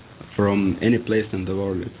anyone from any place in the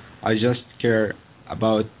world. I just care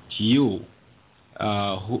about you.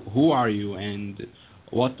 Who are you and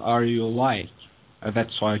what are you like?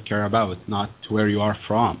 That's what I care about, not where you are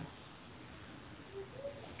from.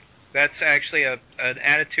 That's actually an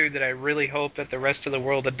attitude that I really hope that the rest of the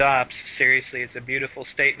world adopts. Seriously, it's a beautiful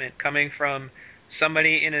statement coming from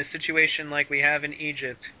somebody in a situation like we have in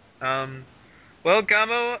Egypt. Well,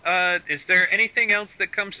 Gamo, is there anything else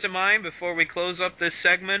that comes to mind before we close up this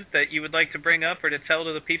segment that you would like to bring up or to tell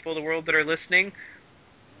to the people of the world that are listening?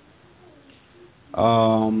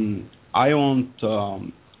 I want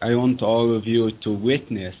all of you to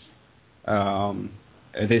witness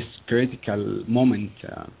this critical moment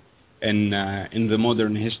in the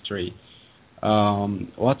modern history.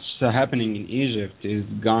 What's happening in Egypt is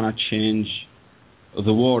gonna change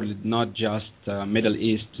the world, not just Middle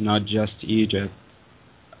East, not just Egypt.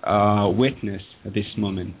 Witness this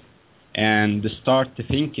moment and start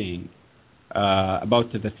thinking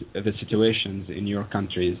about the situations in your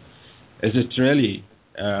countries. Is it really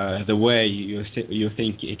the way you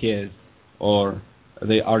think it is, or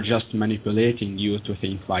they are just manipulating you to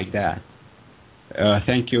think like that?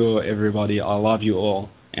 Thank you, everybody. I love you all,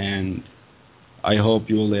 and I hope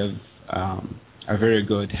you live a very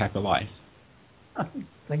good, happy life.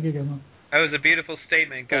 Thank you, Gamo. That was a beautiful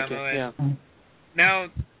statement, Gamo. Yeah. Now,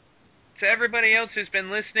 to everybody else who's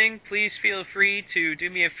been listening, please feel free to do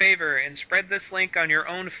me a favor and spread this link on your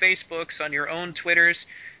own Facebooks, on your own Twitters,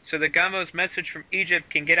 so that Gamo's message from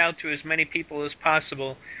Egypt can get out to as many people as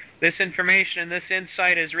possible. This information and this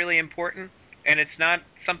insight is really important, and it's not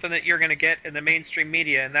something that you're going to get in the mainstream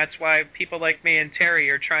media, and that's why people like me and Terry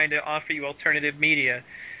are trying to offer you alternative media.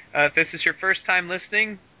 If this is your first time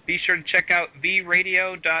listening, be sure to check out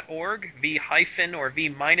vradio.org,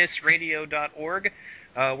 v-radio.org,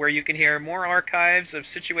 where you can hear more archives of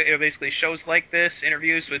basically shows like this,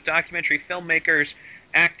 interviews with documentary filmmakers,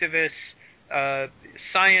 activists,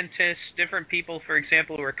 scientists, different people, for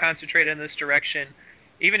example, who are concentrated in this direction.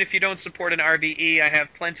 Even if you don't support an RBE, I have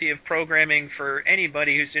plenty of programming for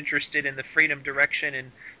anybody who's interested in the freedom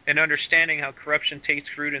direction and understanding how corruption takes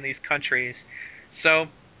root in these countries. So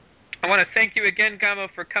I want to thank you again, Gamo,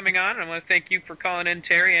 for coming on. I want to thank you for calling in,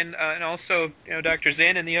 Terry, and also Dr.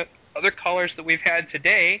 Zinn and the other callers that we've had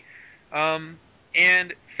today.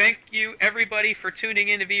 And thank you, everybody, for tuning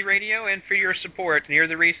in to V Radio and for your support. And you're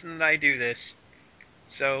the reason that I do this.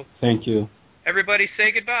 So thank you. Everybody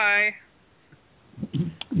say goodbye.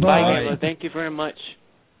 Bye, Gamo. Thank you very much.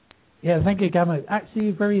 Yeah, thank you, Gamo.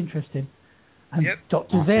 Actually, very interesting. And yep.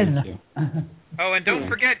 Dr. Zen. Oh, and don't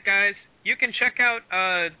forget, guys, you can check out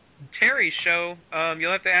Terry's show.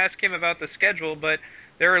 You'll have to ask him about the schedule, but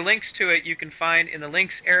there are links to it you can find in the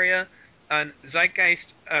links area on Zeitgeist.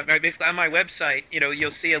 Basically, on my website,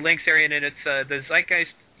 you'll see a links area, and it's the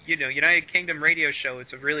Zeitgeist, United Kingdom radio show.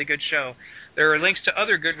 It's a really good show. There are links to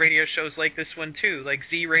other good radio shows like this one too, like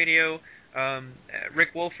Z Radio.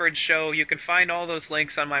 Rick Wolford's show. You can find all those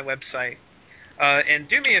links on my website. And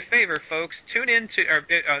do me a favor, folks,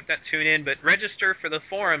 register for the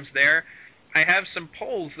forums there. I have some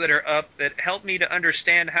polls that are up that help me to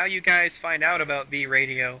understand how you guys find out about V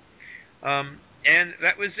Radio. And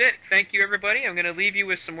that was it. Thank you, everybody. I'm going to leave you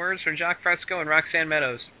with some words from Jacques Fresco and Roxanne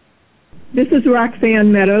Meadows. This is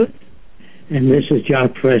Roxanne Meadows. And this is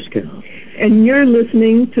Jacques Fresco. And you're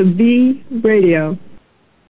listening to V Radio.